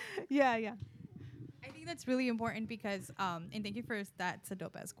something to yeah. I think that's really important because, and thank you for that's a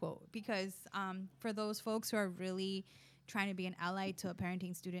dope ass quote, because for those folks who are really trying to be an ally to a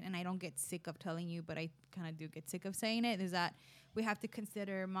parenting student, and I don't get sick of telling you, but I kind of do get sick of saying it, is that we have to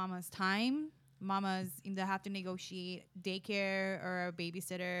consider mama's time, mamas that have to negotiate daycare or a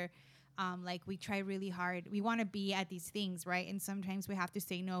babysitter. Like we try really hard. We want to be at these things, right? And sometimes we have to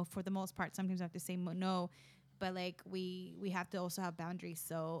say no for the most part. Sometimes we have to say no, but like we have to also have boundaries.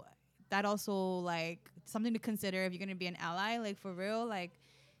 So that also like something to consider if you're gonna be an ally, like for real, like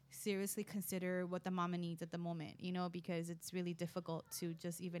seriously consider what the mama needs at the moment, you know, because it's really difficult to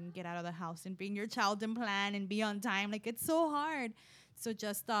just even get out of the house and bring your child and plan and be on time. Like it's so hard. So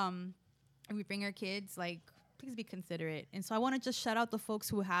just if we bring our kids, like please be considerate. And so I want to just shout out the folks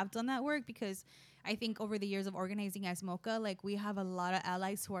who have done that work, because I think over the years of organizing as Mocha, like we have a lot of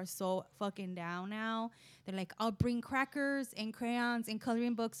allies who are so fucking down now. They're like, I'll bring crackers and crayons and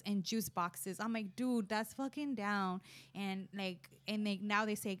coloring books and juice boxes. I'm like, dude, that's fucking down. And now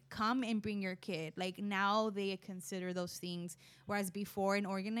they say, come and bring your kid. Like now they consider those things. Whereas before in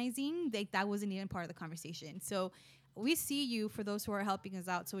organizing, like that wasn't even part of the conversation. So we see you for those who are helping us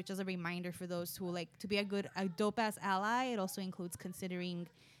out. So it's just a reminder for those who like to be a dope ass ally. It also includes considering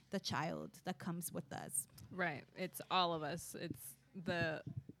the child that comes with us. Right. It's all of us. It's the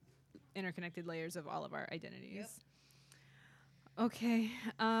interconnected layers of all of our identities. Yep. Okay.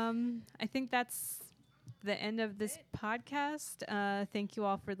 I think that's the end of this podcast. Thank you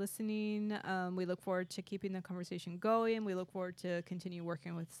all for listening. We look forward to keeping the conversation going. We look forward to continue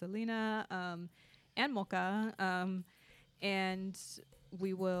working with Selena and Mocha. And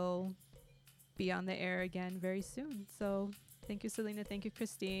we will be on the air again very soon. So thank you, Selena. Thank you,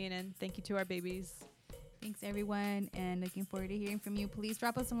 Christine. And thank you to our babies. Thanks, everyone, and looking forward to hearing from you. Please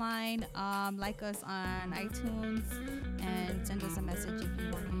drop us a line, like us on iTunes, and send us a message if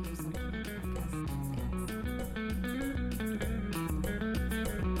you want to hear something.